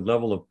their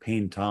level of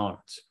pain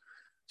tolerance.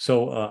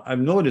 So I've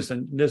noticed,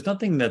 and there's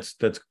nothing that's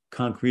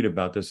concrete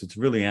about this. It's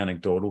really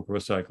anecdotal. For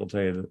I will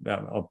tell you that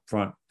up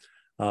front.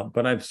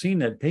 But I've seen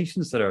that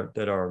patients that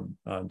are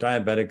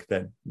diabetic,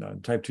 that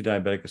type 2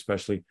 diabetic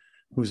especially,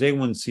 whose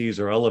A1Cs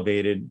are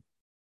elevated,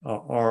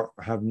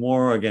 have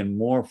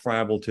more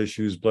friable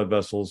tissues, blood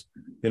vessels.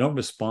 They don't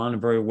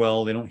respond very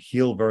well. They don't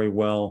heal very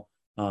well.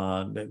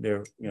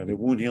 Their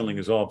wound healing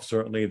is off.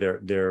 Certainly,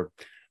 their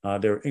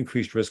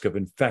increased risk of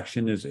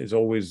infection is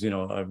always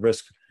a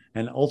risk.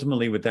 And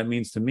ultimately, what that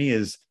means to me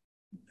is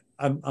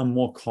I'm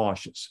more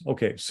cautious.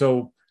 Okay,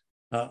 so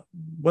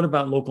what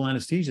about local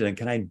anesthesia? Then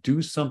can I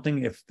do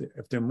something if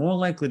they're more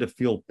likely to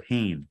feel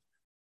pain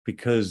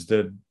because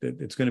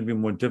it's going to be a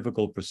more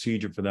difficult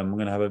procedure for them? I'm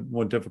going to have a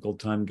more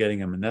difficult time getting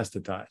them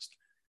anesthetized.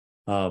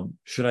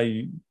 Should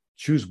I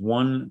choose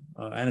one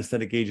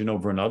anesthetic agent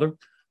over another?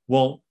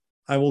 Well,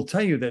 I will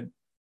tell you that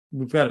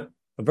we've got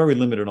a very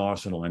limited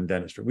arsenal in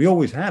dentistry. We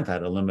always have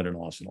had a limited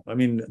arsenal. I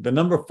mean, the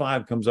number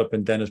 5 comes up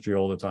in dentistry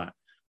all the time.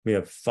 We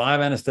have 5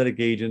 anesthetic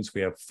agents.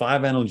 We have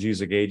 5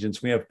 analgesic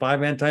agents. We have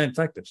 5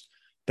 anti-infectives.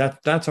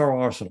 That's our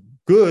arsenal.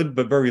 Good,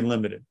 but very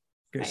limited.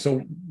 Okay,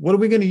 so what are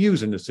we going to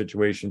use in this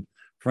situation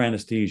for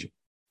anesthesia?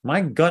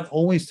 My gut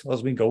always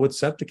tells me go with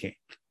Septocaine.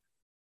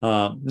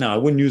 Now, I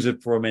wouldn't use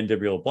it for a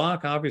mandibular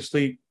block,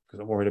 obviously,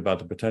 because I'm worried about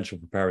the potential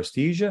for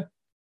paresthesia.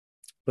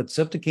 But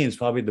Septocaine is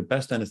probably the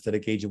best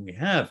anesthetic agent we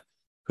have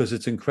because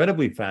it's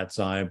incredibly fat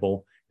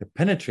soluble. It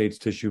penetrates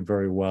tissue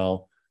very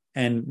well.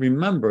 And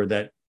remember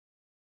that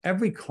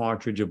every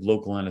cartridge of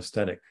local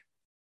anesthetic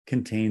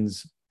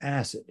contains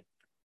acid.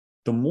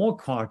 The more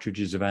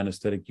cartridges of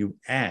anesthetic you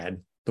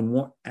add, the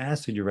more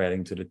acid you're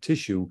adding to the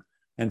tissue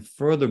and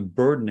further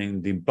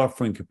burdening the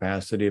buffering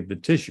capacity of the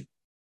tissue.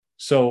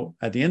 So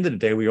at the end of the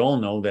day, we all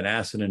know that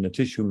acid in the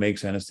tissue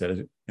makes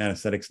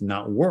anesthetics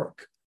not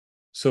work.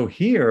 So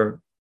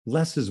here,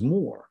 less is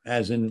more,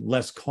 as in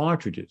less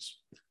cartridges.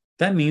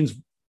 That means,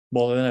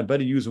 well, then I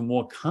better use a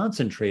more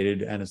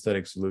concentrated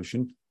anesthetic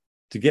solution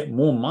to get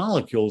more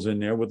molecules in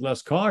there with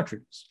less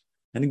cartridges.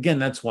 And again,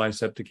 that's why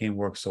Septocaine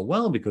works so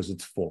well, because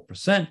it's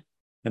 4%.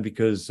 And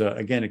because,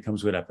 again, it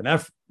comes with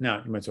epinephrine.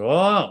 Now, you might say,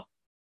 oh,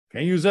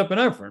 can't use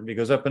epinephrine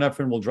because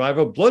epinephrine will drive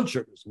up blood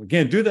sugars. We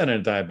can't do that in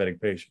a diabetic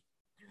patient.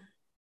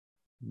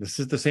 this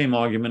is the same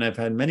argument I've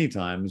had many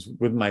times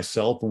with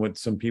myself and with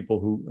some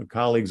people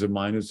colleagues of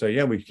mine who say,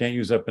 yeah, we can't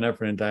use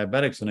epinephrine in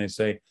diabetics. And I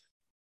say,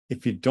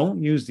 if you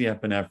don't use the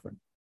epinephrine,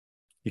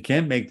 you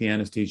can't make the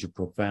anesthesia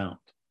profound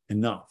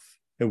enough.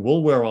 It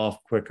will wear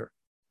off quicker,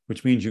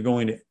 which means you're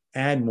going to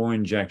add more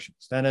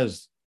injections. That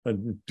has a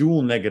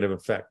dual negative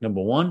effect.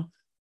 Number one,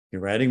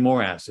 you're adding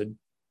more acid.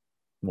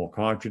 More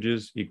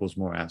cartridges equals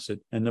more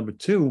acid. And number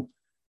two,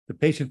 the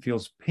patient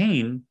feels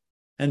pain.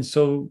 And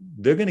so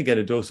they're going to get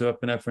a dose of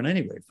epinephrine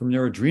anyway from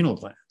their adrenal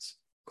glands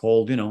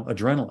called,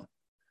 adrenaline.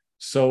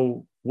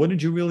 So what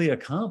did you really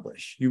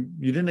accomplish? You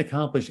didn't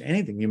accomplish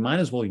anything. You might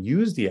as well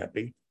use the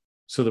epi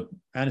so the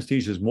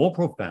anesthesia is more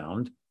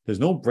profound. There's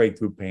no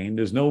breakthrough pain.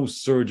 There's no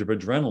surge of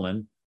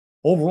adrenaline.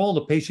 Overall,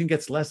 the patient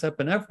gets less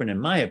epinephrine, in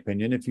my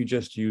opinion, if you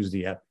just use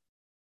the epi.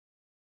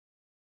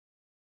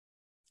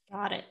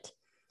 Got it.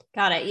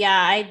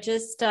 Yeah, I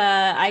just,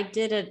 I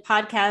did a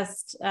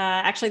podcast.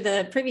 Actually,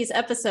 the previous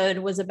episode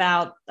was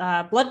about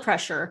blood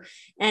pressure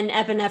and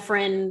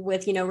epinephrine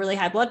with, really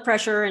high blood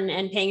pressure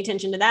and paying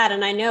attention to that.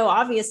 And I know,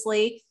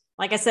 obviously,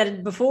 like I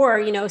said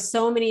before,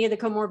 so many of the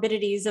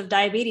comorbidities of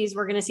diabetes,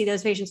 we're going to see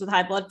those patients with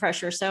high blood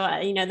pressure. So,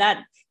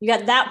 that you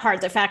got that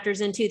part that factors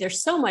in too.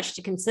 There's so much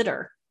to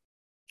consider.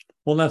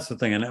 Well, that's the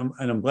thing. And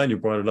I'm glad you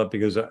brought it up,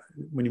 because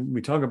when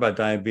we talk about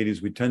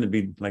diabetes, we tend to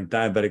be like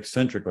diabetic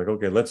centric, like,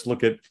 okay, let's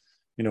look at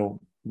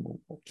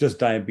just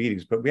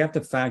diabetes, but we have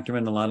to factor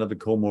in a lot of the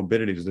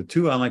comorbidities. The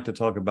two I like to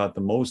talk about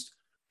the most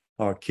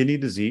are kidney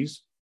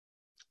disease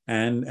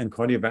and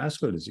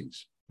cardiovascular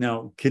disease.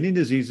 Now, kidney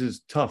disease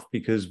is tough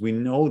because we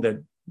know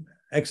that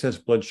excess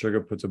blood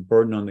sugar puts a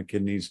burden on the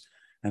kidneys,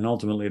 and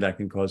ultimately that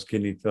can cause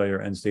kidney failure,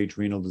 end-stage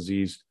renal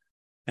disease.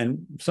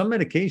 And some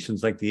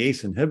medications like the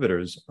ACE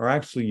inhibitors are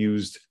actually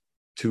used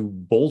to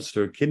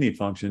bolster kidney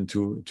function,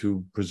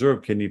 to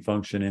preserve kidney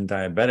function in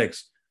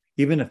diabetics,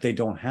 even if they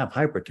don't have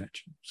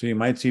hypertension. So you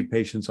might see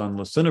patients on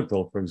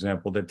lisinopril, for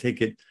example, that take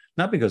it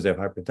not because they have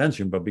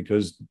hypertension, but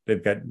because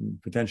they've got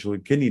potentially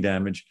kidney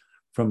damage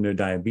from their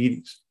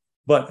diabetes.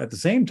 But at the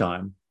same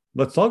time,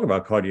 let's talk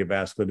about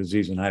cardiovascular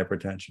disease and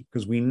hypertension,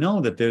 because we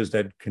know that there's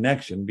that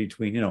connection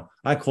between,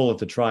 I call it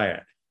the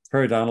triad: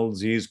 periodontal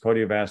disease,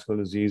 cardiovascular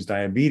disease,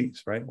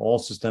 diabetes, right? All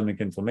systemic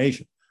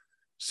inflammation.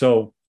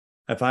 So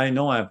if I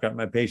know I've got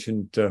my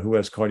patient who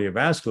has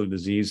cardiovascular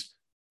disease,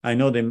 I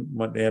know they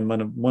have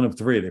one of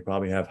three. They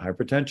probably have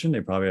hypertension,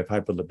 they probably have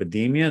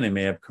hyperlipidemia, and they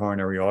may have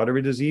coronary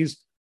artery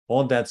disease.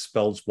 All that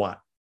spells what?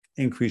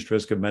 Increased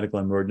risk of medical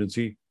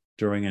emergency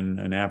during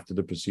and after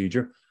the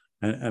procedure.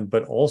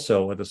 But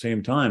also at the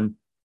same time,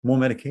 more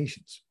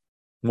medications,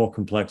 more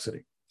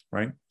complexity,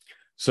 right?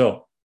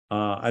 So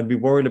I'd be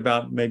worried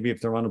about maybe if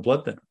they're on a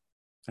blood thinner,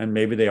 and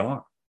maybe they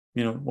are.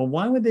 Well,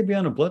 why would they be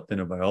on a blood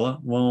thinner, Viola?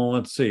 Well,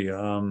 let's see.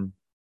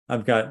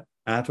 I've got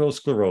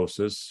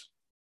atherosclerosis.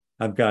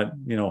 I've got,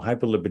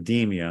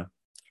 hyperlipidemia,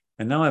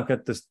 and now I've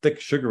got this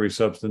thick sugary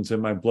substance in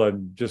my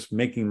blood, just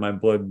making my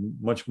blood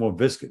much more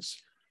viscous.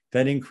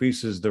 That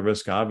increases the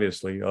risk,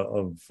 obviously,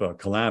 of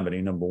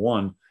calamity, number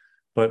one.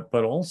 But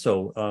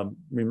also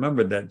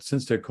remember that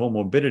since they're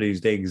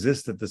comorbidities, they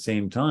exist at the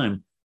same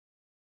time.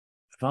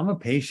 If I'm a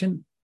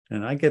patient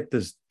and I get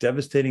this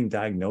devastating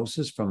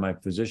diagnosis from my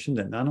physician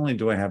that not only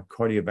do I have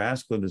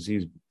cardiovascular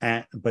disease,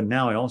 but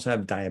now I also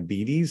have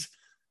diabetes,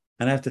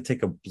 and I have to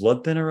take a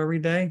blood thinner every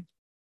day,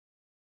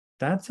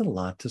 that's a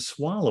lot to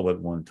swallow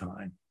at one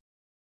time.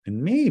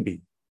 And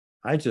maybe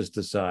I just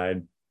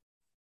decide,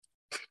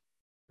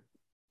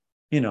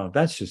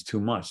 that's just too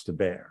much to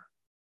bear.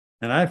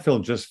 And I feel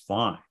just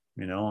fine.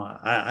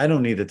 I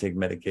don't need to take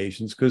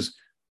medications, because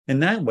in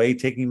that way,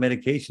 taking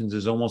medications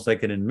is almost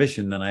like an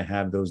admission that I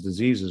have those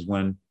diseases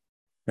when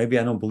maybe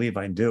I don't believe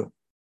I do.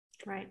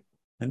 Right.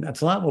 And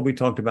that's a lot what we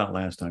talked about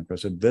last time,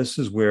 Chris. This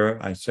is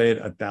where I say it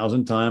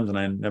 1,000 times, and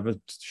I never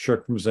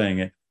shirk from saying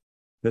it.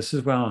 This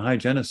is how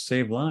hygienists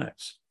save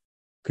lives,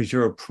 because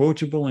you're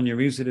approachable and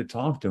you're easy to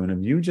talk to. And if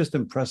you just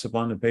impress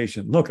upon the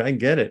patient, look, I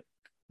get it.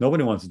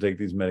 Nobody wants to take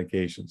these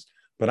medications,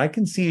 but I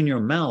can see in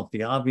your mouth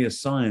the obvious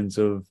signs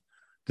of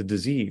the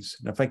disease.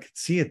 And if I could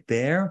see it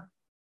there,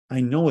 I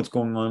know what's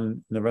going on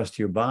in the rest of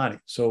your body.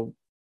 So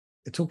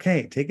it's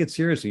okay. Take it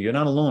seriously. You're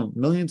not alone.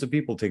 Millions of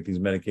people take these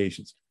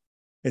medications.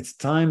 It's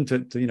time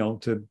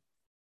to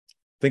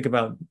think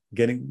about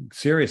getting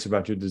serious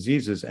about your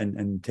diseases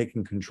and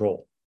taking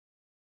control.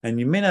 And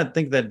you may not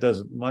think that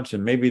does much,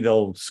 and maybe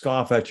they'll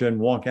scoff at you and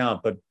walk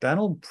out, but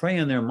that'll prey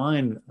on their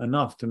mind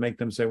enough to make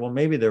them say, well,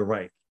 maybe they're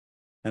right.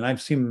 And I've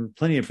seen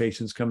plenty of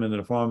patients come into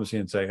the pharmacy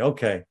and say,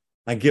 okay,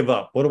 I give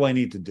up. What do I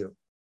need to do?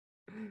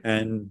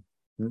 And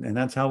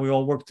that's how we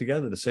all work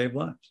together to save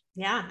lives.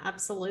 Yeah,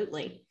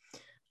 absolutely.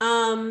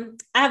 I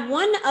have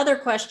one other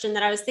question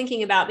that I was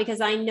thinking about, because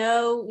I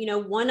know,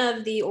 one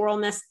of the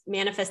oral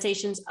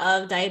manifestations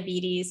of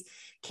diabetes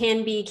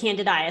can be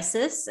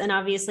candidiasis. And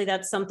obviously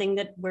that's something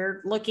that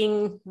we're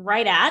looking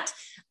right at.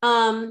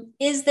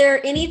 Is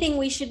there anything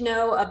we should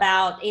know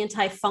about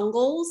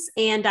antifungals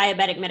and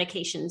diabetic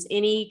medications?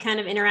 Any kind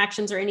of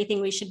interactions or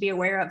anything we should be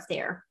aware of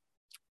there?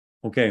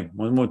 Okay,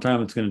 one more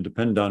time, it's going to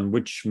depend on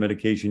which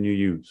medication you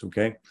use,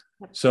 okay?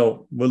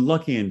 So we're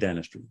lucky in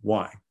dentistry.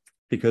 Why?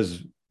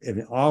 Because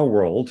in our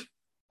world,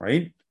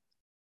 right,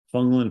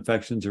 fungal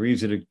infections are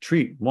easy to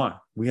treat. Why?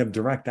 We have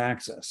direct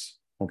access,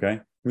 okay?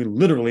 We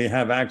literally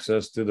have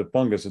access to the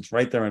fungus. It's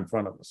right there in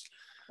front of us.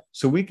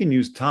 So we can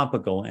use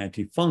topical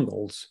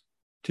antifungals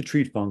to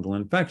treat fungal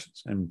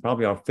infections. And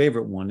probably our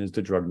favorite one is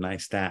the drug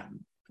nystatin.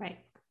 Right.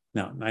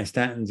 Now,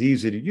 nystatin's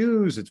easy to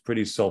use. It's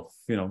pretty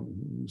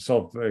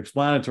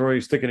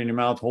self-explanatory. Stick it in your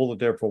mouth, hold it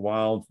there for a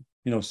while,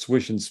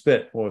 swish and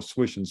spit or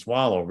swish and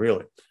swallow,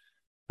 really.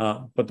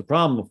 But the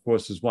problem, of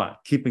course, is what?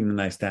 Keeping the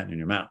nystatin in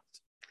your mouth.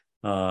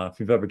 If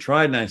you've ever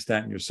tried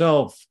nystatin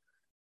yourself,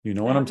 you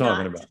know what I'm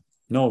talking about.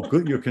 No,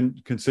 good. You can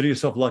consider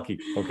yourself lucky.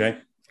 Okay.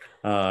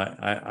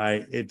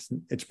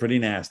 It's pretty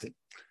nasty.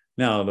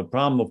 Now, the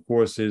problem, of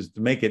course, is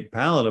to make it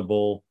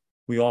palatable,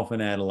 we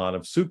often add a lot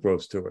of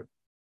sucrose to it.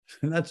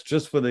 And that's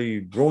just for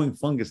the growing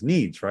fungus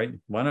needs, right?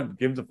 Why not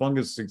give the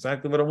fungus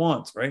exactly what it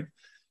wants, right?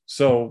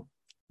 So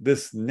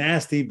this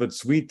nasty but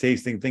sweet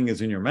tasting thing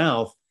is in your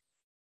mouth.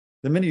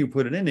 The minute you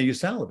put it in there, you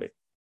salivate.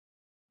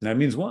 And that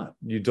means what?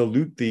 You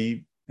dilute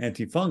the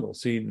antifungal.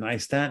 See,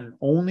 nystatin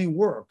only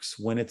works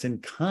when it's in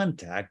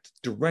contact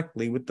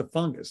directly with the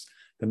fungus.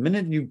 The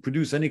minute you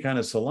produce any kind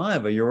of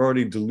saliva, you're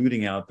already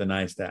diluting out the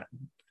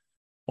nystatin.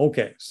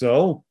 Okay,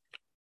 so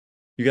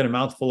you got a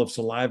mouthful of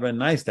saliva and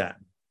nystatin.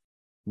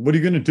 What are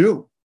you going to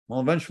do? Well,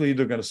 eventually you're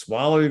either going to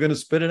swallow or you're going to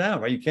spit it out,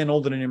 right? You can't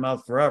hold it in your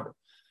mouth forever.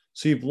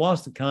 So you've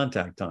lost the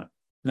contact time.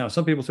 Now,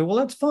 some people say, well,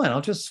 that's fine.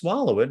 I'll just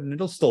swallow it and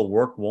it'll still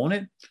work, won't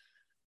it?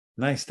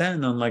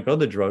 Nystatin, unlike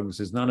other drugs,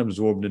 is not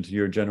absorbed into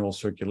your general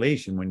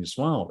circulation when you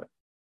swallow it.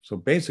 So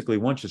basically,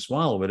 once you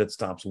swallow it, it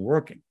stops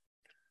working.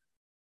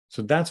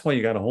 So that's why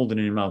you got to hold it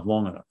in your mouth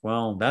long enough.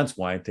 Well, that's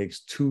why it takes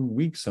 2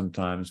 weeks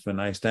sometimes for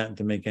nystatin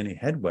to make any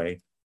headway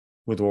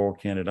with oral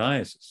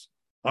candidiasis.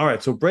 All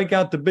right, so break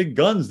out the big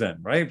guns then,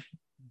 right?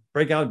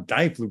 Break out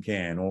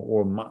diflucan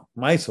or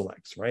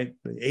Miselex, right?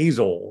 The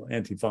azole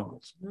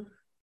antifungals.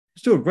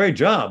 Just do a great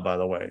job, by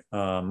the way.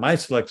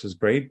 Miselex is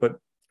great, but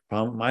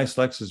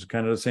Miselex is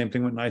kind of the same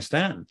thing with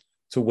nystatin.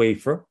 It's a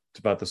wafer. It's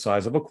about the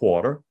size of a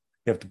quarter.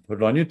 You have to put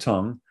it on your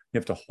tongue. You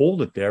have to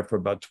hold it there for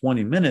about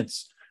 20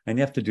 minutes, and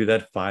you have to do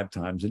that 5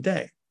 times a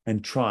day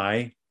and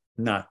try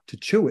not to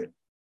chew it.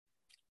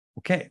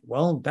 Okay,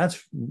 well,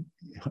 that's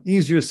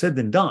easier said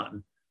than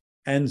done.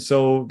 And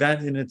so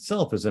that in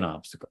itself is an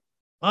obstacle.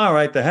 All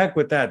right, the heck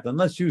with that. Then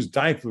let's use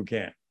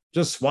diflucan.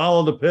 Just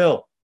swallow the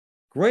pill.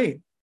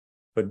 Great.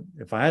 But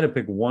if I had to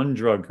pick one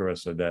drug,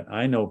 Carissa, that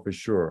I know for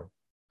sure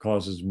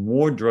causes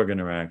more drug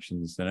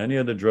interactions than any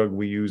other drug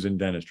we use in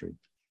dentistry,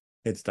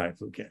 it's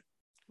diflucan.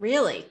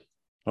 Really?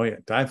 Oh, yeah.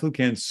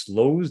 Diflucan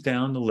slows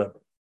down the liver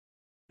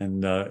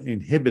and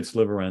inhibits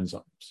liver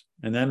enzymes.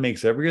 And that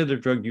makes every other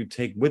drug you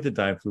take with the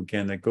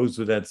diflucan that goes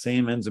through that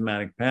same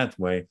enzymatic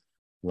pathway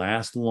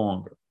last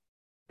longer.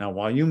 Now,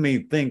 while you may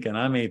think, and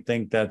I may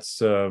think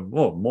that's,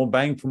 more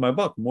bang for my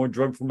buck, more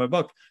drug for my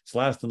buck, it's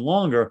lasting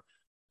longer,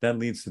 that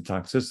leads to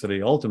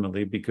toxicity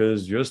ultimately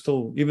because you're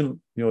still, even,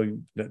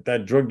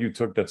 that drug you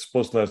took that's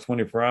supposed to last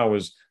 24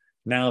 hours,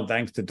 now,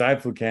 thanks to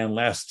diflucan,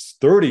 lasts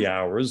 30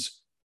 hours,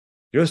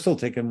 you're still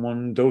taking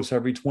one dose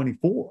every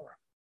 24.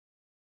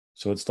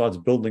 So it starts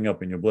building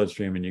up in your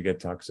bloodstream and you get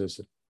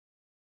toxicity.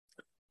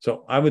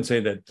 So I would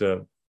say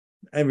that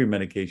every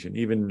medication,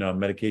 even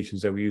medications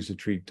that we use to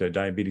treat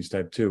diabetes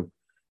type 2,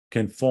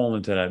 can fall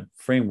into that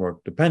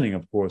framework, depending,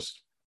 of course,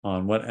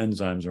 on what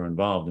enzymes are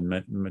involved in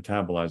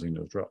metabolizing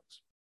those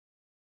drugs.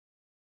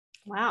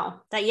 Wow.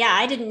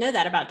 I didn't know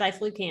that about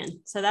diflucan.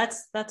 So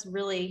that's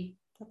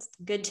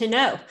good to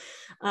know.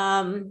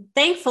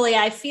 Thankfully,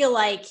 I feel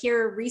like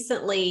here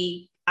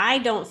recently, I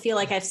don't feel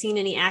like I've seen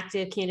any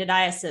active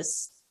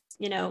candidiasis,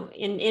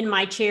 in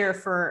my chair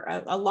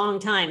for a long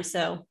time.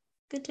 So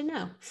good to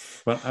know.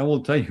 But I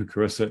will tell you,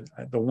 Carissa,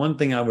 the one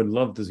thing I would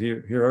love to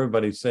hear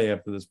everybody say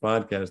after this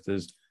podcast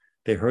is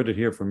they heard it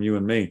here from you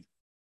and me.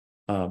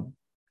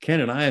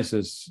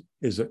 Candidiasis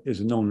is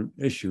a known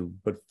issue,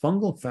 but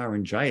fungal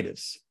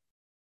pharyngitis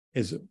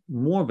is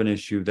more of an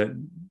issue that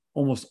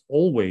almost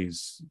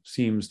always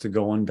seems to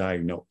go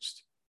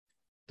undiagnosed.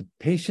 The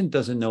patient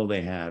doesn't know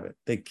they have it.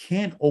 They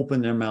can't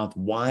open their mouth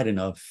wide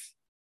enough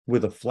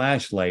with a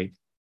flashlight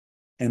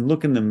and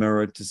look in the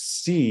mirror to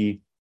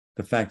see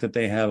the fact that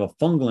they have a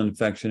fungal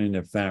infection in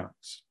their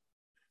pharynx.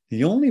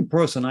 The only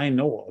person I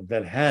know of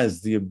that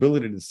has the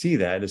ability to see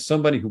that is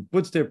somebody who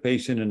puts their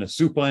patient in a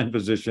supine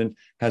position,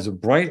 has a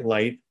bright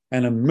light,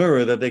 and a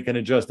mirror that they can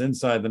adjust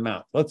inside the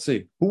mouth. Let's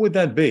see, who would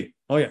that be?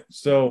 Oh, yeah.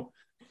 So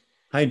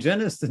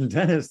hygienists and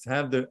dentists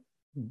have a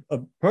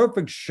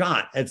perfect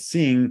shot at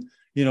seeing,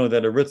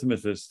 that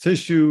erythematous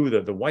tissue,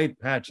 the white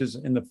patches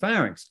in the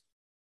pharynx.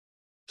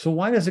 So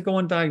why does it go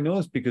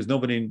undiagnosed? Because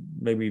nobody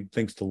maybe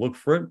thinks to look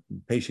for it.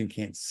 The patient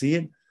can't see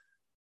it.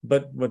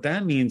 But what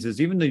that means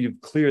is even though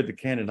you've cleared the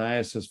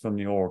candidiasis from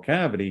the oral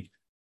cavity,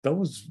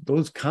 those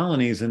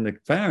colonies in the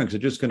pharynx are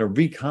just going to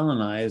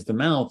recolonize the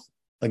mouth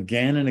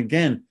again and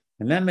again.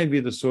 And that may be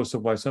the source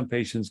of why some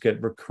patients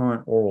get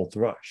recurrent oral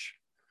thrush.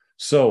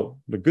 So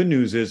the good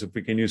news is if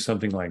we can use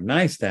something like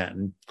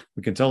nystatin,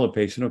 we can tell the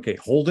patient, okay,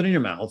 hold it in your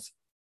mouth,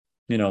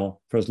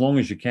 for as long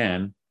as you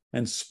can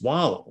and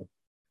swallow.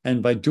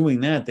 And by doing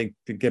that, they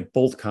get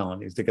both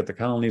colonies. They get the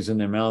colonies in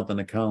their mouth and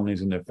the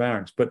colonies in their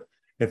pharynx. But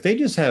if they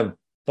just have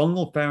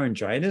fungal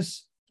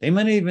pharyngitis, they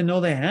might not even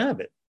know they have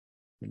it.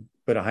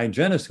 But a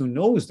hygienist who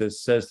knows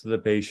this says to the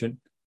patient,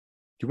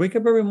 do you wake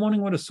up every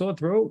morning with a sore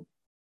throat?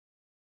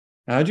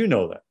 How'd you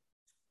know that?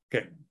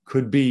 Okay,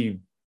 could be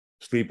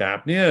sleep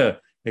apnea.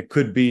 It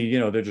could be,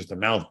 they're just a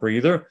mouth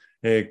breather.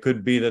 It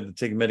could be that they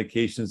take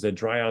medications that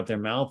dry out their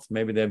mouth.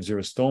 Maybe they have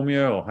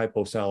xerostomia or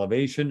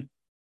hyposalivation.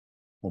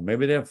 Or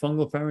maybe they have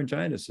fungal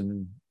pharyngitis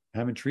and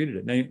haven't treated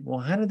it. Now, well,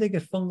 how did they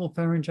get fungal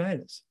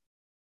pharyngitis?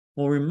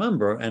 Well,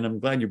 remember, and I'm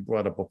glad you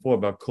brought up before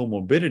about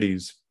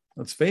comorbidities.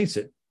 Let's face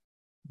it,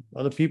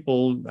 other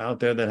people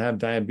out there that have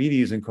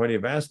diabetes and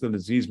cardiovascular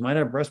disease might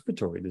have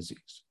respiratory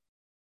disease,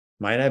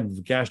 might have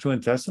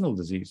gastrointestinal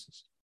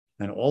diseases.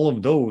 And all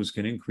of those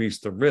can increase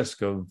the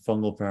risk of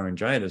fungal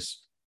pharyngitis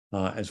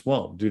as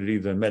well, due to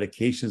either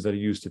medications that are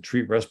used to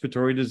treat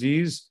respiratory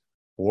disease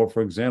or,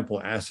 for example,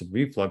 acid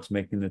reflux,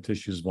 making the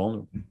tissues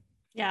vulnerable.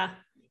 Yeah.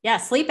 Yeah.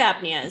 Sleep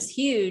apnea is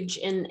huge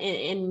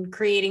in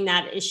creating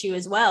that issue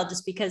as well,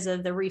 just because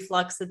of the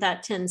reflux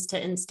that tends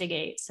to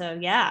instigate. So,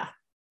 yeah.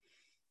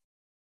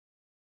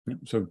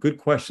 So good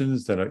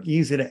questions that are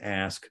easy to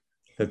ask,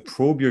 that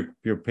probe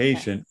your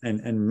patient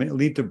and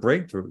lead to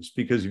breakthroughs.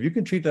 Because if you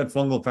can treat that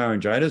fungal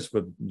pharyngitis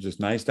with just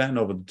nystatin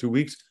over the 2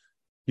 weeks,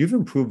 you've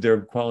improved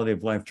their quality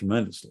of life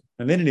tremendously.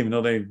 And they didn't even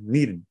know they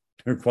needed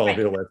their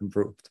quality of life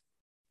improved.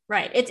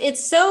 Right.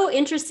 It's so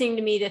interesting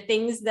to me, the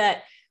things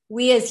that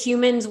we as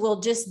humans will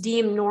just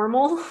deem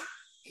normal.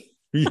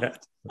 Yeah,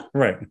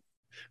 right.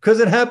 Because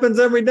it happens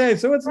every day.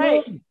 So it's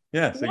right. normal.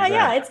 Yes.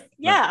 Yeah,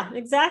 exactly.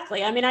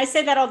 Exactly. I mean, I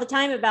say that all the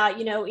time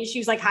about,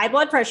 issues like high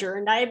blood pressure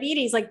and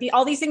diabetes, like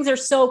all these things are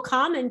so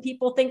common.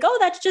 People think, oh,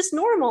 that's just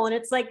normal. And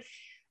it's like,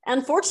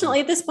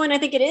 unfortunately, at this point, I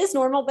think it is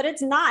normal, but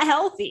it's not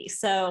healthy.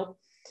 So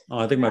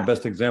I think my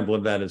best example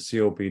of that is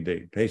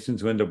COPD.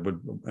 Patients who end up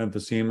with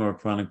emphysema or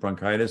chronic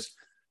bronchitis,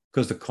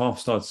 because the cough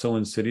starts so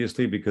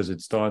insidiously, because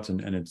it starts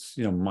and it's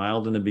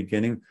mild in the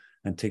beginning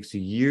and takes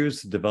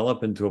years to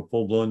develop into a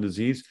full-blown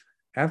disease.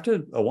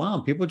 After a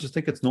while, people just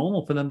think it's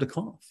normal for them to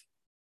cough.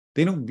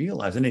 They don't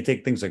realize, and they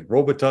take things like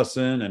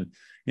Robitussin and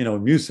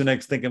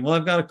Mucinex, thinking, well,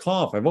 I've got a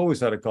cough. I've always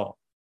had a cough.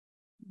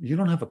 You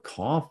don't have a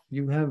cough.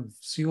 You have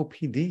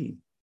COPD.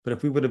 But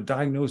if we would have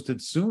diagnosed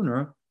it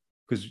sooner,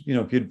 because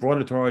if you'd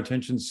brought it to our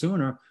attention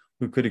sooner,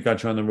 we could have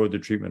got you on the road to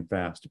treatment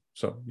faster.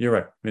 So you're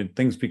right. I mean,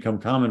 things become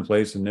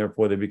commonplace, and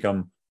therefore they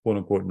become quote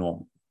unquote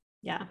normal.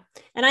 Yeah.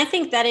 And I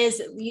think that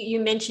is, you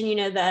mentioned,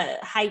 the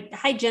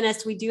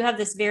hygienist, we do have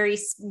this very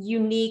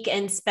unique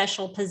and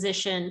special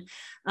position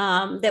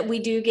that we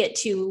do get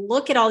to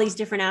look at all these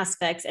different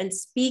aspects and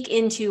speak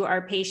into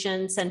our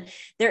patients. And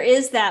there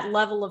is that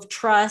level of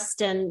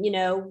trust. And,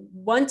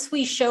 once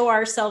we show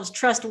ourselves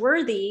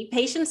trustworthy,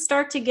 patients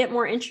start to get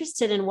more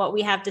interested in what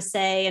we have to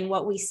say and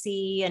what we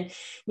see. And,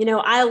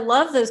 I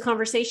love those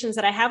conversations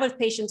that I have with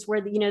patients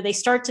where, they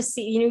start to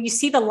see, you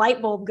see the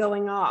light bulb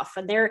going off,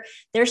 and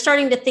they're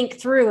starting to think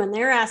through, and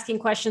they're asking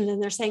questions,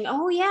 and they're saying,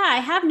 oh yeah, I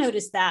have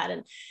noticed that.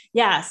 And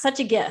yeah, such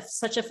a gift,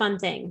 such a fun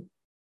thing.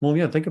 Well,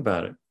 yeah, think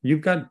about it.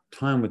 You've got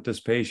time with this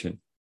patient.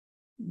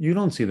 You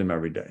don't see them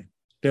every day.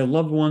 Their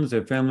loved ones,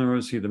 their family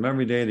members see them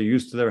every day. They're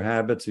used to their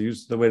habits. They're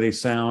used to the way they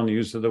sound. They're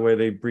used to the way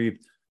they breathe.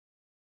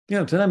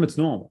 To them, it's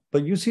normal.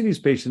 But you see these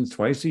patients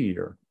twice a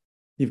year.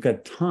 You've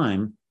got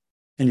time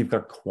and you've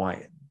got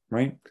quiet,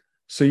 right?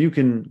 So you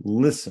can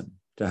listen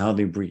to how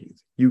they breathe.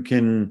 You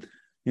can,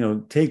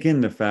 take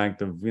in the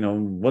fact of,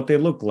 what they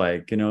look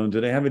like. Do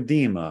they have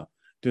edema?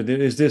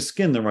 Is their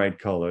skin the right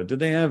color? Do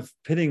they have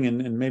pitting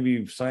and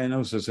maybe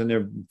cyanosis in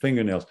their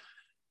fingernails?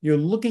 You're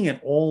looking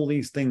at all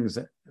these things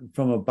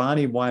from a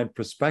body-wide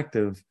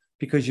perspective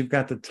because you've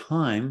got the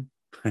time.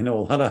 I know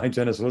a lot of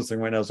hygienists listening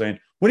right now saying,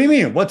 what do you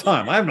mean? What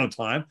time? I have no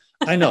time.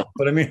 I know.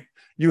 But I mean,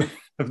 you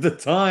have the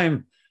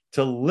time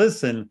to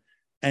listen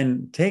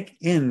and take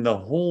in the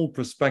whole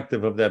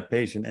perspective of that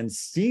patient and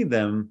see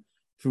them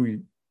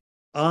through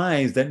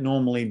eyes that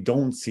normally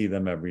don't see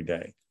them every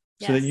day.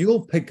 So that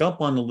you'll pick up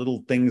on the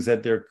little things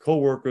that their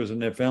coworkers and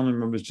their family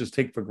members just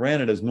take for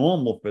granted as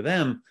normal for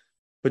them.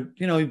 But,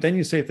 then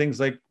you say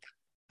things like,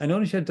 I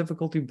noticed you had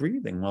difficulty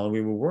breathing while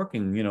we were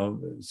working,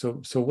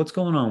 so what's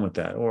going on with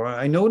that? Or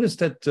I noticed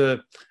that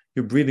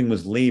your breathing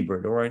was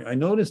labored, or I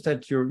noticed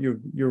that you're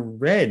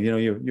red,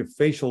 your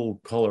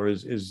facial color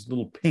is a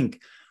little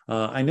pink.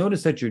 I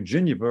noticed that your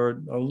gingiva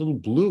are a little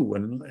blue,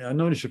 and I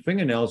noticed your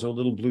fingernails are a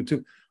little blue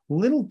too.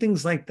 Little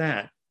things like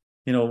that,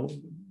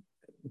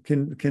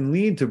 can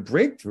lead to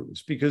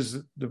breakthroughs,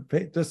 because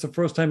that's the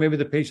first time maybe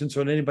the patients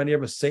or anybody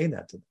ever say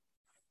that to them.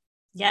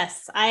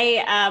 Yes.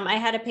 I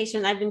had a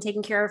patient I've been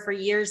taking care of for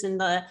years, and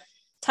the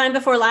time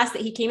before last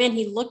that he came in,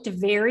 he looked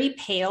very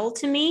pale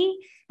to me,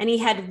 and he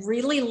had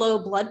really low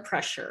blood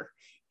pressure.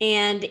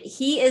 And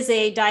he is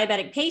a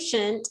diabetic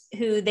patient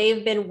who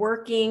they've been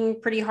working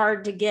pretty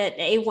hard to get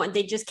A1.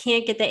 They just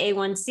can't get the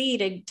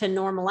A1C to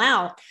normal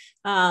out.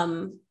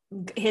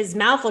 his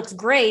mouth looks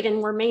great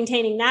and we're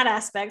maintaining that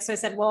aspect. So I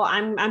said, well,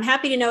 I'm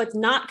happy to know it's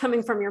not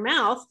coming from your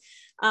mouth.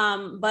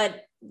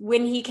 But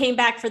when he came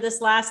back for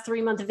this last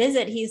 3-month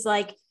visit, he's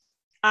like,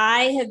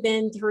 I have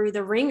been through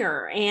the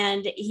ringer,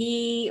 and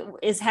he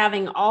is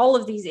having all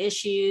of these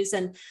issues.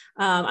 And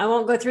I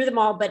won't go through them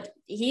all, but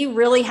he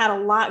really had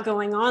a lot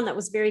going on that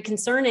was very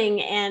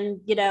concerning. And,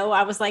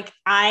 I was like,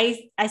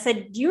 I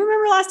said, do you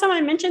remember last time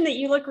I mentioned that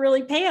you look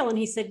really pale? And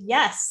he said,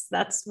 yes,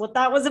 that's what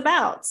that was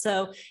about.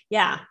 So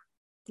yeah,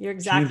 you're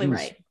exactly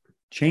right.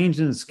 Change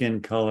in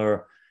skin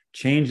color,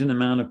 change in the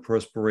amount of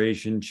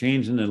perspiration,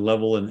 change in the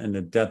level and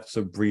the depths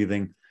of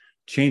breathing,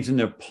 change in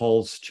their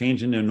pulse,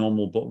 change in their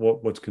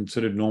what's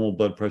considered normal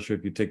blood pressure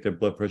if you take their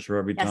blood pressure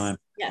every time.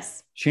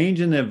 Yes.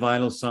 Change in their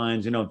vital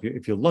signs.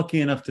 If you're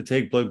lucky enough to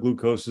take blood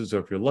glucoses, or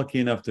if you're lucky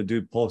enough to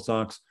do pulse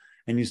ox,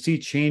 and you see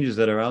changes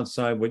that are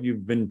outside what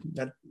you've been,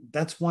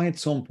 that's why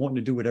it's so important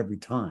to do it every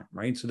time,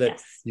 right? So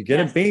that you get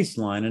a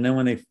baseline, and then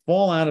when they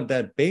fall out of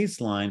that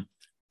baseline,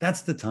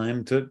 that's the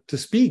time to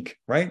speak,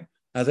 right?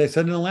 As I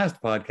said in the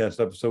last podcast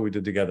episode we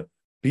did together,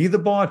 be the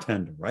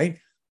bartender, right?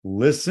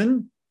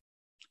 Listen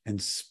and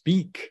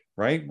speak,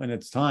 right, when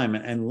it's time,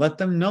 and let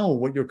them know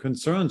what your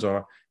concerns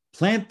are.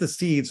 Plant the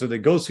seed so they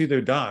go see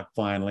their doc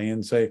finally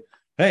and say,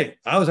 hey,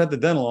 I was at the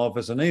dental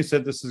office and they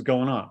said this is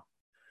going on.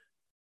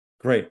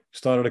 Great.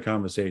 Started a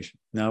conversation.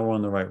 Now we're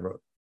on the right road.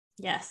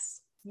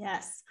 Yes.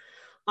 Yes.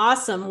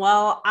 Awesome.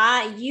 Well,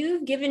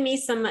 you've given me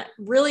some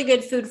really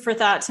good food for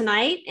thought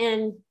tonight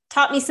and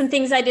taught me some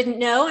things I didn't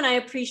know, and I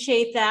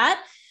appreciate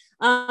that.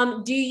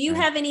 Do you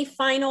have any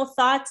final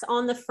thoughts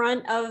on the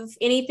front of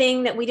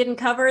anything that we didn't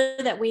cover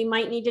that we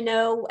might need to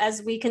know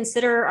as we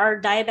consider our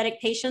diabetic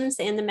patients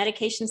and the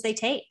medications they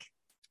take?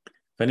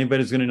 If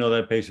anybody's going to know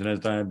that patient has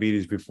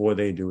diabetes before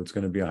they do, it's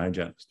going to be a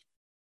hygienist,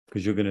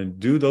 because you're going to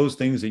do those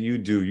things that you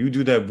do. You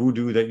do that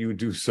voodoo that you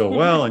do so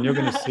well, and you're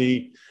going to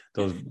see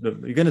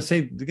you're going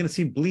to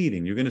see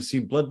bleeding. You're going to see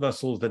blood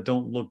vessels that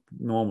don't look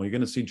normal. You're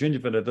going to see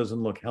gingiva that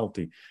doesn't look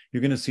healthy.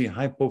 You're going to see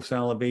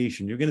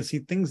hyposalivation. You're going to see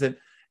things that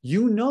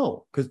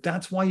because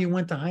that's why you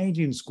went to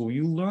hygiene school.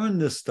 You learned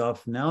this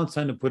stuff. Now it's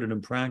time to put it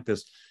in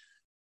practice.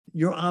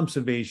 Your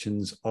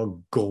observations are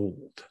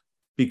gold,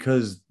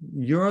 because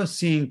you're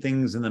seeing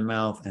things in the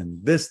mouth, and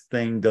this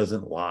thing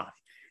doesn't lie.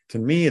 To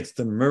me, it's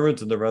the mirror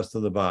to the rest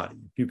of the body.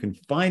 If you can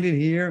find it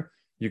here,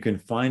 you can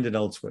find it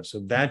elsewhere. So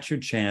that's your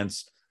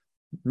chance.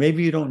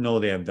 Maybe you don't know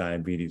they have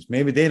diabetes.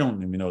 Maybe they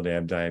don't even know they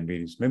have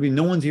diabetes. Maybe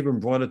no one's even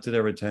brought it to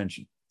their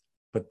attention.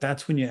 But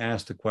that's when you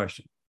ask the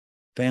question.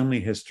 Family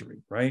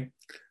history, right?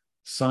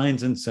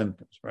 Signs and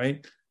symptoms,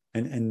 right?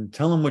 And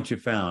tell them what you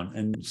found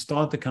and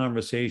start the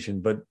conversation.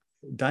 But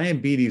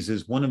diabetes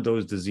is one of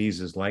those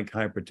diseases, like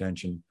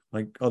hypertension,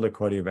 like other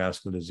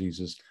cardiovascular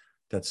diseases,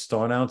 that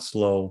start out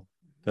slow,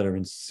 that are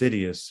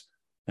insidious,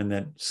 and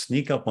that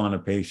sneak up on a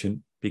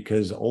patient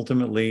because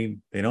ultimately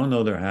they don't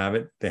know they have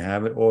it,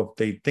 or if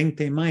they think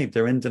they might,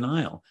 they're in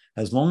denial.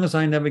 As long as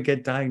I never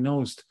get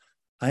diagnosed,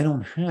 I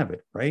don't have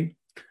it, right?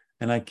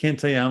 And I can't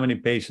tell you how many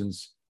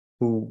patients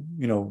who,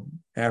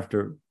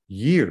 after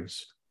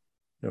years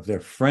of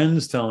their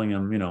friends telling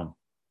them,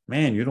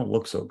 man, you don't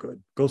look so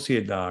good, go see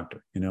a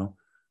doctor,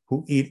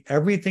 who eat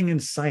everything in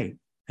sight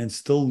and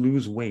still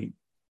lose weight,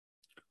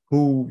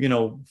 who,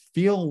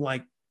 feel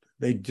like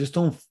they just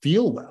don't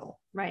feel well.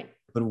 Right.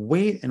 But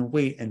wait.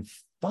 And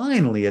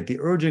finally, at the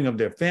urging of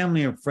their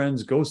family and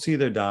friends, go see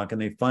their doc,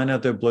 and they find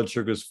out their blood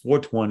sugar is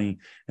 420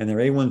 and their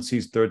A1C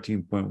is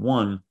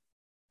 13.1.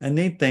 And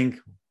they think,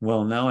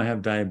 well, now I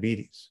have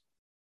diabetes.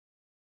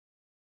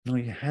 No,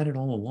 you had it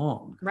all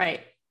along.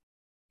 Right.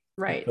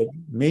 But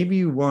maybe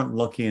you weren't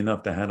lucky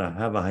enough to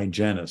have a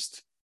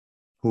hygienist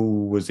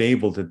who was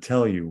able to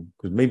tell you,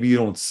 because maybe you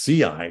don't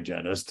see a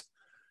hygienist.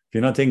 If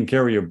you're not taking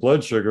care of your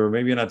blood sugar,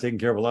 maybe you're not taking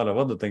care of a lot of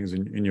other things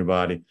in your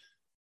body.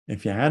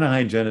 If you had a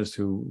hygienist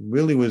who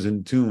really was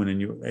in tune, and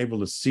you were able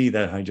to see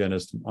that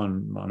hygienist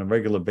on a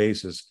regular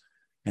basis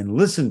and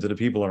listen to the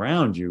people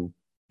around you,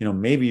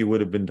 maybe you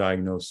would have been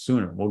diagnosed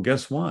sooner. Well,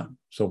 guess what?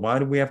 So why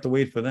do we have to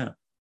wait for them?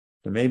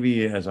 So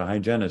maybe as a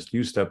hygienist,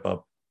 you step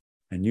up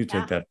and you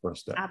take that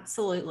first step.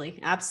 Absolutely.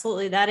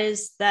 Absolutely. That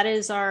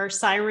is our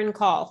siren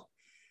call,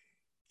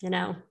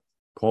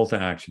 Call to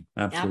action.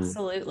 Absolutely.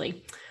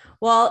 Absolutely.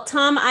 Well,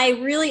 Tom, I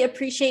really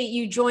appreciate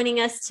you joining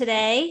us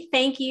today.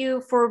 Thank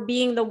you for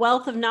being the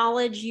wealth of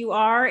knowledge you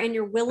are, and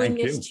your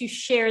willingness to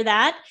share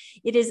that.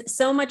 It is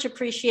so much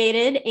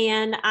appreciated.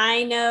 And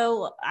I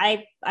know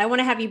I want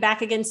to have you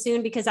back again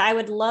soon, because I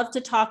would love to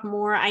talk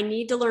more. I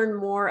need to learn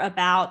more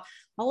about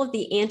all of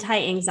the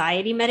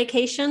anti-anxiety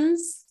medications,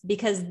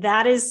 because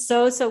that is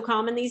so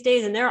common these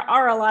days. And there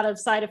are a lot of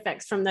side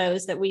effects from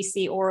those that we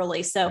see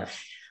orally. So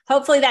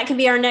hopefully that can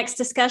be our next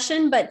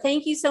discussion. But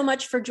thank you so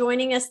much for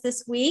joining us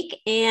this week.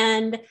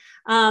 And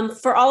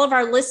for all of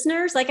our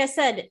listeners, like I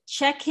said,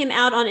 check him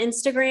out on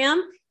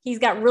Instagram. He's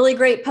got really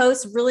great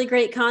posts, really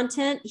great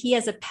content. He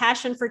has a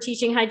passion for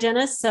teaching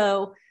hygienists.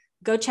 So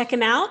go check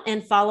him out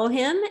and follow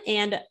him.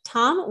 And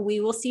Tom,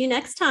 we will see you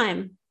next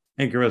time.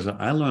 Hey, Carissa,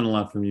 I learned a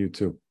lot from you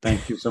too.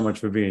 Thank you so much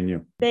for being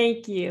you.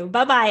 Thank you.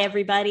 Bye-bye,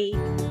 everybody.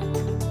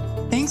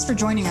 Thanks for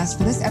joining us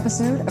for this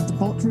episode of the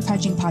Bulletproof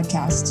Hygiene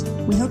Podcast.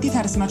 We hope you've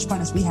had as much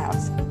fun as we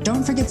have.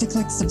 Don't forget to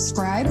click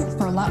subscribe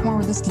for a lot more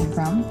where this came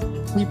from.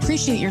 We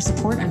appreciate your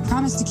support and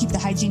promise to keep the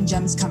hygiene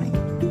gems coming.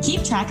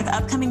 Keep track of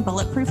upcoming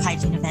Bulletproof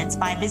Hygiene events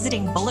by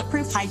visiting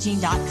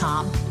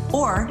bulletproofhygiene.com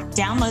or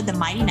download the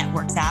Mighty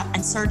Networks app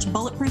and search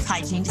Bulletproof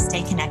Hygiene to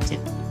stay connected.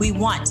 We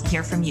want to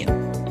hear from you.